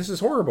 this is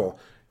horrible.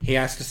 He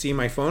asked to see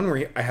my phone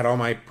where I had all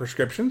my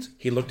prescriptions.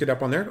 He looked it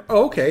up on there.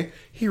 Oh, okay.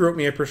 He wrote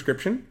me a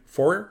prescription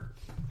for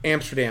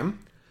Amsterdam.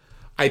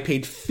 I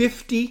paid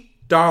 $50.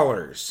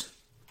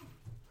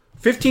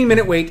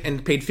 15-minute wait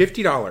and paid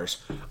 $50.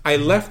 I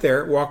left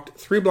there, walked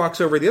 3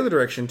 blocks over the other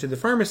direction to the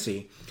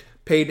pharmacy,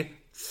 paid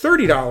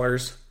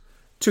 $30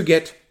 to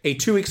get a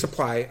 2-week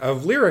supply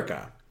of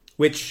Lyrica,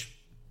 which,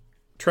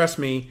 trust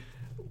me,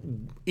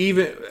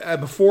 even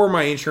before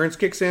my insurance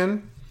kicks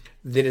in,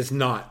 that is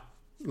not,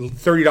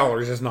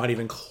 $30 is not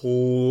even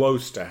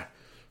close to,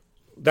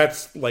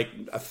 that's like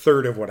a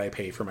third of what I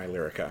pay for my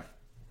Lyrica.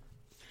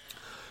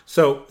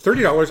 So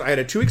 $30, I had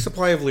a 2-week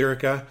supply of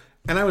Lyrica,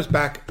 and I was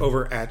back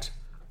over at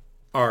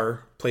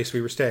our place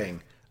we were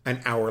staying an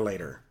hour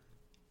later.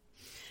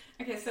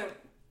 Okay, so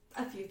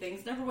a few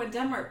things. Number one,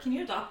 Denmark, can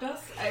you adopt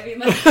us? I mean,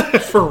 like,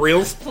 For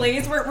reals?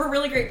 please. We're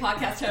really great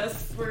podcast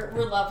hosts. We're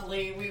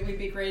lovely. We'd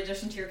be a great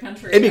addition to your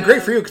country. It'd be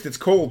great for you because it's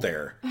cold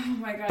there, Oh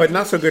my god! but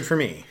not so good for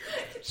me.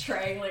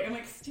 Trying, like, I'm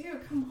like, Stu,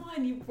 come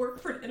on, you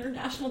work for an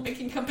international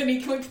banking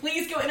company. Can we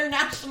please go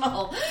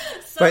international?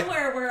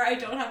 Somewhere where I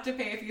don't have to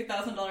pay a few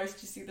 $1,000s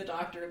to see the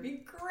doctor. It'd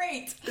be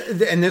great.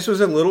 And this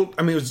was it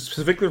was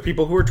specifically for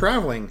people who were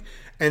traveling.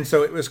 And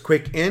so it was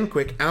quick in,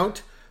 quick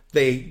out.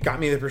 They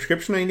got me the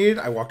prescription I needed.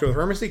 I walked to the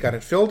pharmacy, got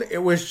it filled. It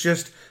was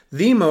just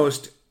the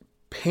most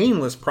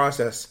painless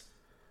process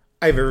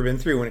I've ever been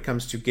through when it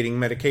comes to getting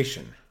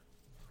medication.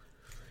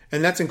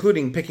 And that's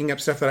including picking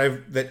up stuff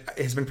that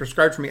has been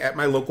prescribed for me at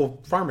my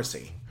local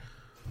pharmacy.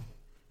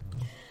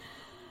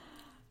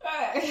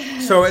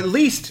 So at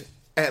least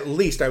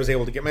I was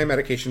able to get my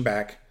medication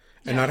back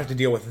and not have to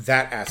deal with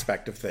that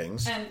aspect of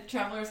things. And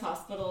travelers'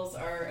 hospitals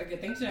are a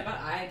good thing to know about.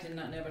 I did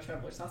not know about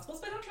travelers'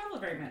 hospitals, but I don't travel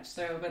very much.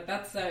 But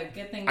that's a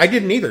good thing. I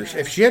didn't either.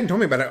 If she hadn't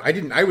told me about it, I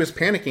didn't. I was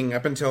panicking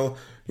up until,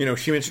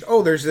 she mentioned,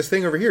 oh, there's this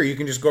thing over here. You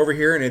can just go over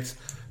here and it's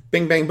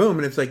bing, bang, boom.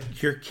 And it's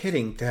like, you're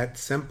kidding. That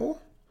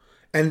simple?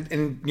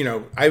 And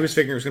I was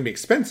figuring it was going to be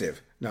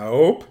expensive.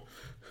 Nope.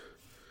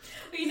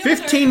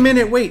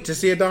 15-minute wait to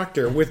see a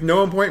doctor with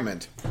no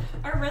appointment.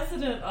 Our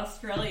resident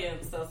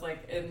Australian says,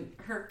 like, in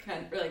her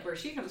country, like, where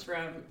she comes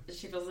from,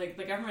 she feels like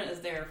the government is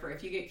there for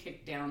if you get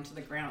kicked down to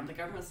the ground, the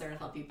government's there to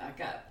help you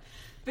back up.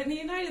 But in the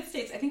United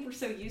States, I think we're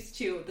so used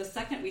to the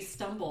second we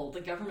stumble, the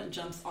government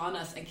jumps on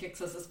us and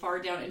kicks us as far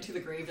down into the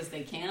grave as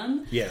they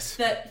can. Yes.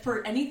 That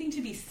for anything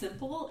to be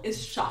simple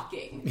is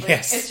shocking. Like,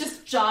 yes. It's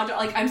just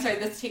I'm sorry,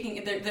 that's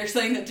taking, they're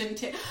saying that didn't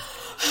take...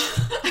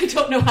 I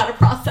don't know how to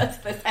process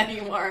this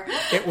anymore.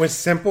 It was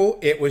simple,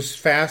 it was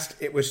fast,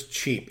 it was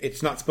cheap.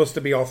 It's not supposed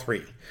to be all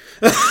three.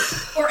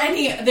 Or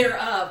any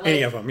thereof. Like,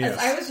 any of them, yes.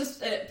 I was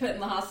just put in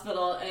the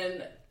hospital,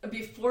 and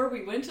before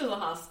we went to the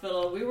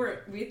hospital,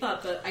 we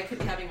thought that I could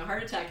be having a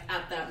heart attack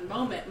at that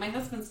moment. My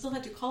husband still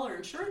had to call our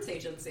insurance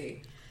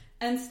agency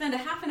and spend a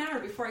half an hour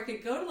before I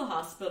could go to the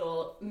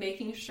hospital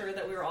making sure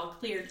that we were all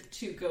cleared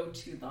to go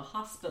to the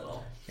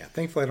hospital. Yeah,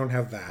 thankfully I don't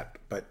have that,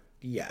 but...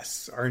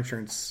 Yes, our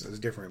insurance is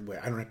different.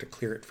 I don't have to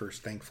clear it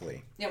first,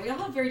 thankfully. Yeah, we all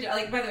have very...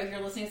 By the way, if you're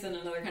listening to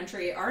another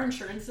country, our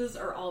insurances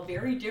are all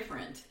very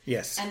different.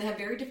 Yes. And they have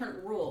very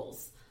different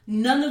rules.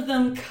 None of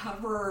them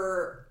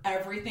cover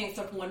everything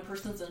except one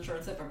person's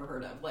insurance I've ever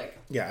heard of.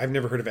 Yeah, I've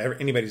never heard of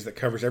anybody's that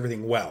covers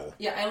everything well.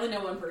 Yeah, I only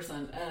know one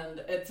person,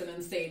 and it's an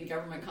insane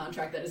government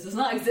contract that does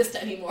not exist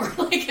anymore.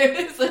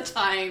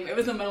 It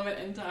was a moment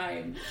in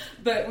time.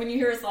 But when you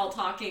hear us all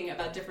talking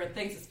about different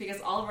things, it's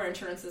because all of our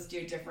insurances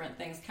do different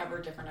things,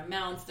 cover different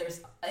amounts.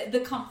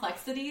 The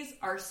complexities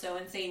are so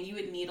insane. You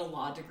would need a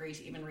law degree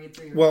to even read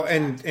through your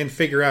contract. and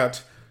figure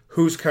out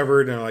who's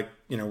covered, and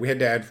we had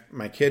to add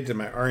my kid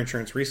to our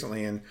insurance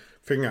recently, and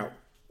figuring out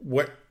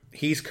what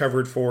he's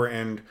covered for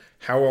and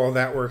how all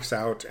that works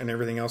out and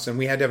everything else. And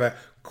we had to have a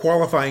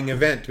qualifying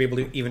event to be able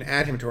to even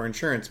add him to our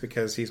insurance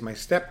because he's my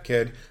step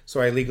kid. So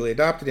I legally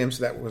adopted him.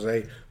 So that was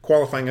a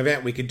qualifying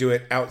event. We could do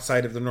it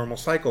outside of the normal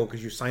cycle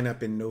because you sign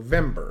up in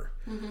November.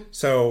 Mm-hmm.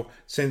 So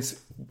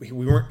since we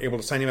weren't able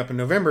to sign him up in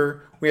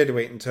November, we had to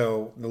wait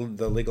until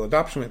the legal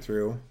adoption went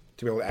through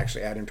to be able to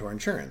actually add him to our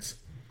insurance.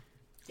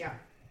 Yeah.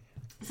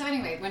 So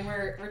anyway, when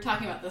we're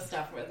talking about this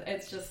stuff,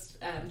 it's just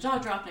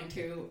jaw-dropping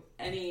to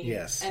any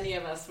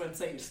of us when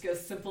saying just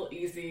goes simple,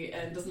 easy,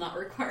 and does not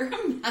require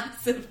a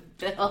massive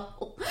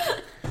bill.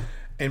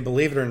 And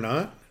believe it or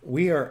not,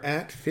 we are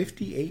at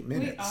 58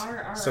 minutes. We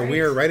are, all so right. we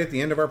are right at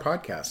the end of our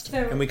podcast.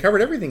 And we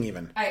covered everything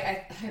even.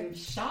 I'm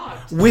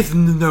shocked. With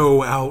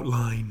no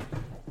outline.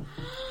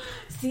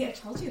 See, I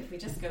told you if we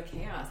just go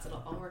chaos,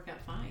 it'll all work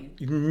out fine.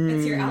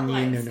 It's your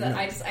outlines that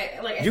I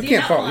see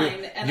an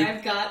outline and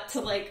I've got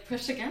to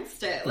push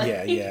against it.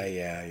 Yeah.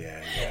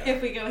 If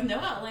we go with no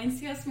outline,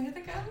 see how smooth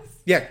it goes?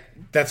 Yeah,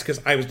 that's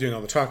because I was doing all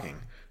the talking.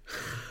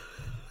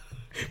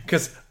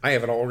 Because I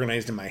have it all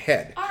organized in my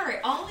head. All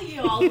right, all of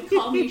you all who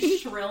call me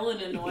shrill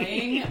and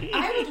annoying,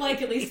 I would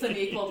like at least some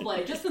equal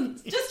play, just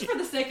for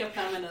the sake of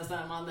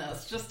feminism on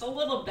this. Just a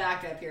little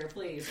backup here,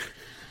 please.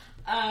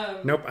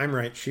 Nope, I'm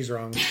right. She's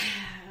wrong.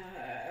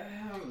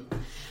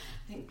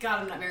 Thank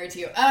God I'm not married to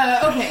you.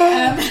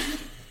 Okay.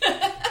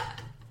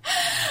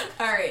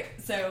 All right.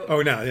 So.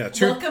 Oh no! Yeah.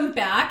 True. Welcome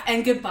back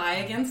and goodbye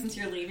again, since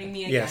you're leaving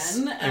me again.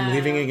 Yes, I'm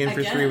leaving again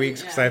for 3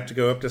 weeks because I have to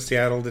go up to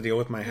Seattle to deal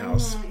with my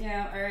house.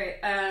 Yeah. All right.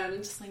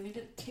 Just leave me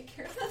to take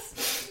care of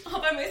this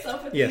all by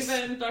myself with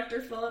even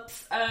Dr.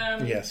 Phillips.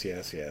 Yes.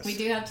 We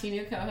do have 2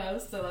 new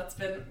co-hosts, so that's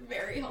been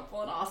very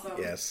helpful and awesome.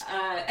 Yes.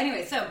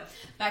 Anyway, so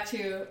back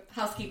to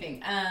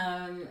housekeeping.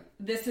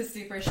 This is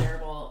super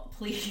shareable.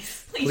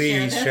 Please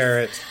share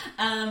it.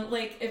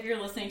 If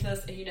you're listening to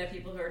this and you know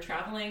people who are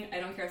traveling, I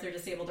don't care if they're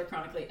disabled or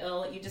chronically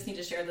ill, you just need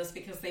to share this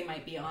because they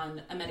might be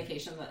on a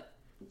medication that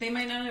they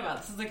might not know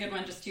about. This is a good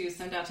one just to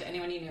send out to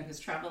anyone you know who's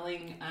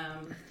traveling.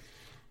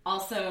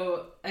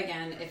 Also,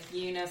 again, if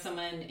you know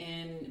someone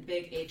in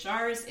big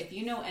HRs, if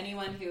you know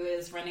anyone who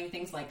is running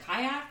things like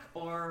Kayak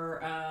or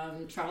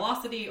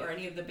Travelocity or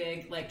any of the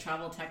big like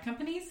travel tech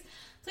companies,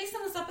 please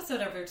send this episode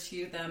over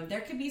to them.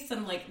 There could be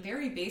some like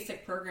very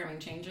basic programming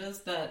changes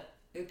that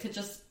could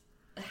just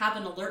have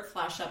an alert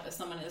flash up if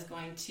someone is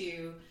going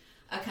to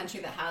a country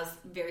that has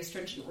very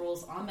stringent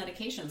rules on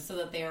medications so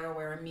that they are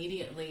aware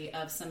immediately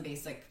of some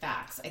basic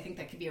facts. I think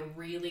that could be a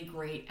really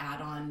great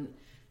add-on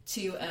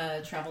to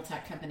a travel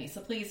tech company. So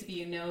please, if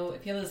you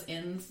have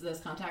those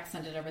contacts,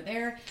 send it over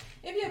there.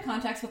 If you have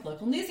contacts with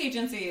local news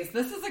agencies,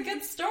 this is a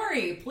good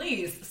story.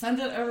 Please send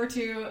it over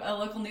to a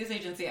local news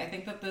agency. I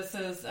think that this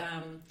is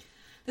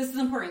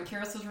important.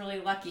 Kyrus was really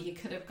lucky. He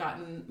could have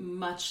gotten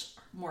much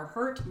more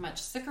hurt,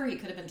 much sicker. He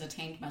could have been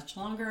detained much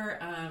longer.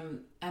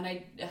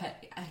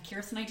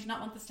 Kyrus and I do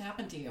not want this to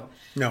happen to you.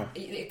 No.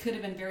 It could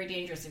have been very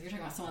dangerous. If you're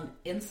talking about someone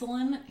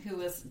insulin who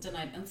was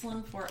denied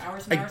insulin for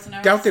hours and hours and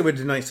hours. I doubt they would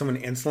deny someone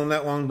insulin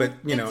that long, but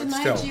it still.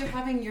 denied you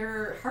having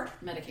your heart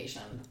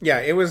medication. Yeah,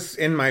 it was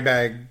in my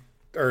bag,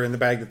 or in the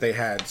bag that they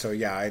had. So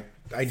yeah,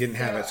 I didn't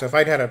have it. So if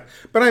I'd had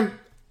but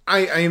I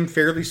am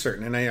fairly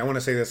certain, and I want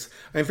to say this,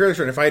 I'm fairly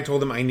certain if I had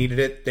told them I needed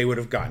it, they would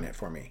have gotten it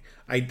for me.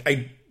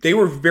 They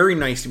were very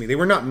nice to me. They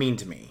were not mean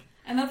to me.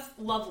 And that's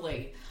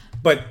lovely.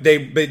 But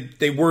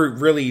they were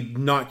really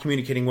not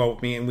communicating well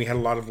with me, and we had a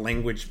lot of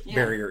language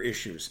barrier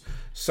issues.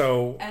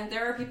 So, and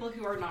there are people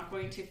who are not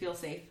going to feel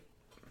safe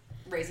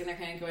raising their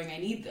hand and going, I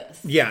need this.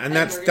 Yeah, and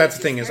that's the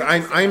thing is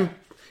I'm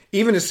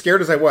even as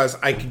scared as I was,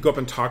 I could go up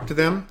and talk to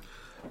them,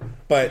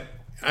 but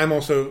I'm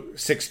also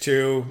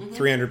 6'2",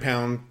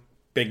 300-pound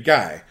big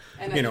guy.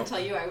 And I can tell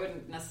you, I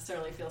wouldn't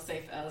necessarily feel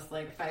safe as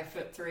like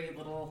 5'3"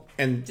 little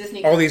and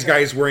Disney all these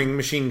guys wearing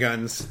machine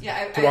guns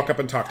to walk up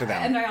and talk to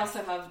them. And I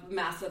also have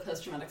massive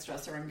post-traumatic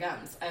stress around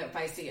guns. If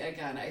I see a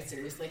gun, I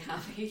seriously have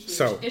a huge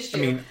issue. I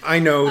mean, I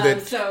know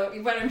that. So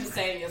what I'm just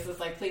saying is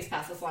like, please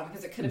pass this along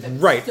because it could have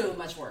been so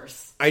much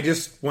worse. I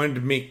just wanted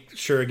to make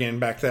sure again,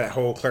 back to that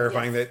whole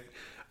clarifying that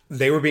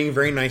they were being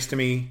very nice to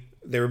me.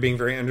 They were being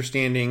very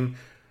understanding.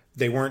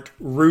 They weren't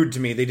rude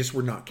to me. They just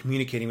were not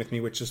communicating with me,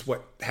 which is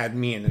what had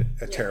me in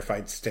a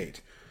terrified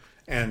state.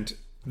 And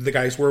the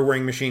guys were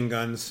wearing machine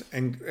guns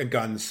and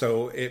guns,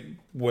 so it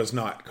was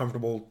not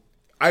comfortable.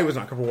 I was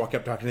not comfortable walking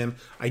up talking to them.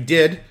 I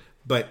did,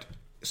 but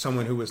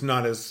someone who was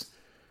not as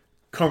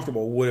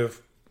comfortable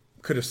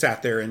could have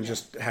sat there and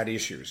just had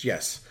issues.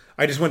 Yes.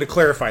 I just wanted to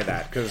clarify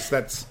that because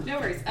that's... No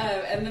worries.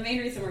 And the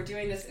main reason we're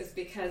doing this is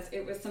because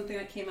it was something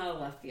that came out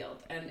of left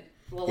field. And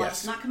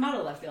let's not come out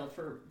of left field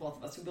for both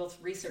of us. We both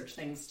research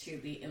things to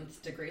the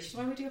nth degree, which is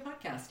why we do a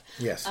podcast.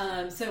 Yes.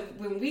 So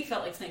when we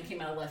felt like something came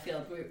out of left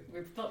field,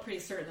 we felt pretty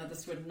certain that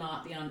this would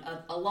not be on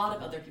a lot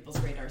of other people's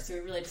radar. So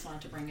we really just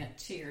wanted to bring it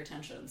to your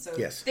attention. So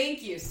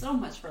thank you so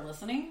much for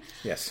listening.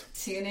 Yes.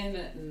 Tune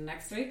in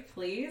next week,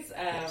 please.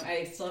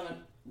 I still haven't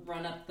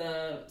run up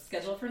the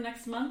schedule for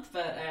next month,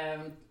 but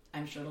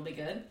I'm sure it'll be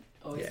good.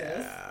 Always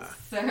is.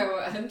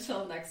 So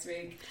until next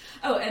week.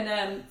 Oh,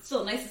 and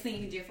still, nicest thing you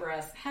can do for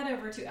us, head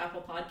over to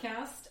Apple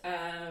Podcast,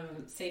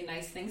 say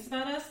nice things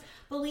about us.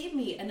 Believe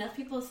me, enough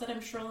people have said I'm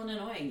shrill and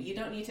annoying. You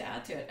don't need to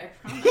add to it.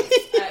 I promise.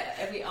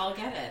 We all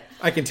get it.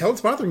 I can tell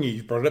it's bothering you.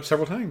 You've brought it up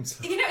several times.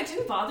 It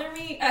didn't bother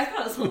me. I thought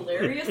it was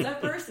hilarious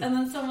at first, and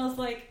then someone was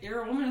like,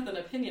 you're a woman with an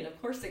opinion.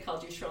 Of course they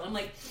called you shrill. I'm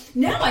like,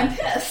 now I'm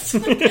pissed.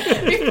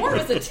 Before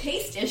it was a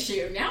taste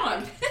issue. Now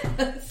I'm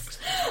pissed.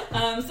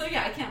 So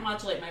yeah, I can't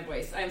modulate my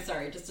voice. I'm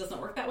sorry, it just doesn't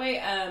work that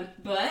way.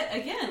 But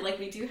again, like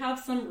we do have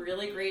some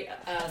really great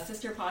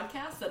sister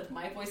podcasts that if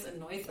my voice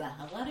annoys the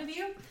hell out of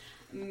you,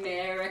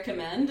 may I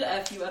recommend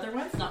a few other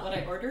ones. Not What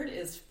I Ordered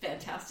is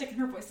fantastic, and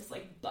her voice is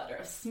like butter,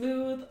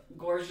 smooth,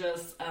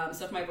 gorgeous.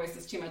 So if my voice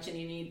is too much and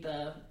you need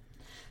the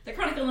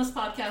Chronic Illness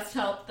Podcast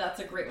help, that's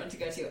a great one to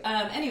go to.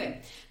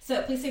 Anyway,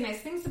 so please say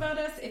nice things about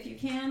us if you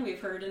can. We've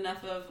heard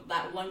enough of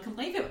that one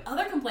complaint. If you have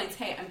other complaints,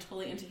 hey, I'm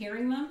totally into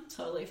hearing them.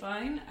 Totally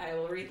fine. I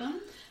will read them,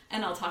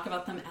 and I'll talk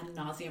about them ad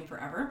nauseum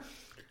forever.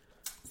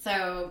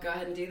 So go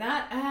ahead and do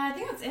that. I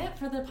think that's it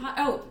for the pod.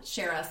 Oh,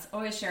 share us.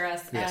 Always share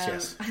us.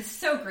 Yes. I'm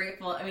so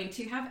grateful. I mean,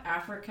 to have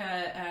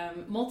Africa,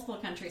 multiple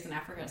countries in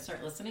Africa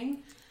start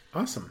listening.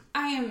 Awesome.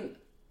 I am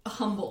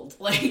humbled.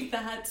 Like,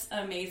 that's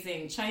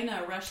amazing.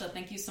 China, Russia,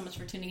 thank you so much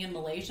for tuning in.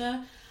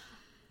 Malaysia,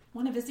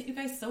 want to visit you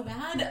guys so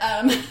bad.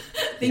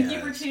 Thank you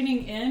for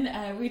tuning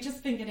in. We've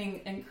just been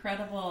getting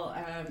incredible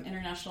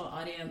international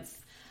audience.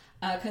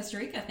 Costa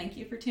Rica, thank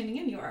you for tuning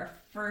in. You are our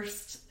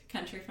first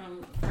country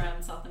from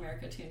South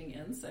America tuning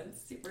in, so I'm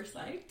super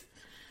psyched.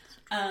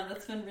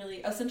 That's been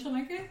really... Oh, Central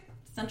America?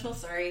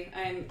 Sorry.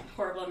 I'm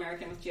horrible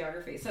American with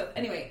geography. So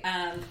anyway,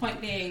 point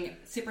being,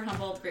 super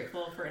humbled,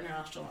 grateful for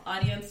international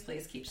audience.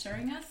 Please keep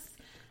sharing us.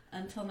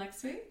 Until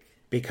next week.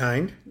 Be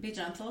kind. Be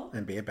gentle.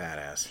 And be a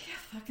badass. Be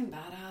a fucking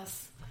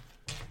badass.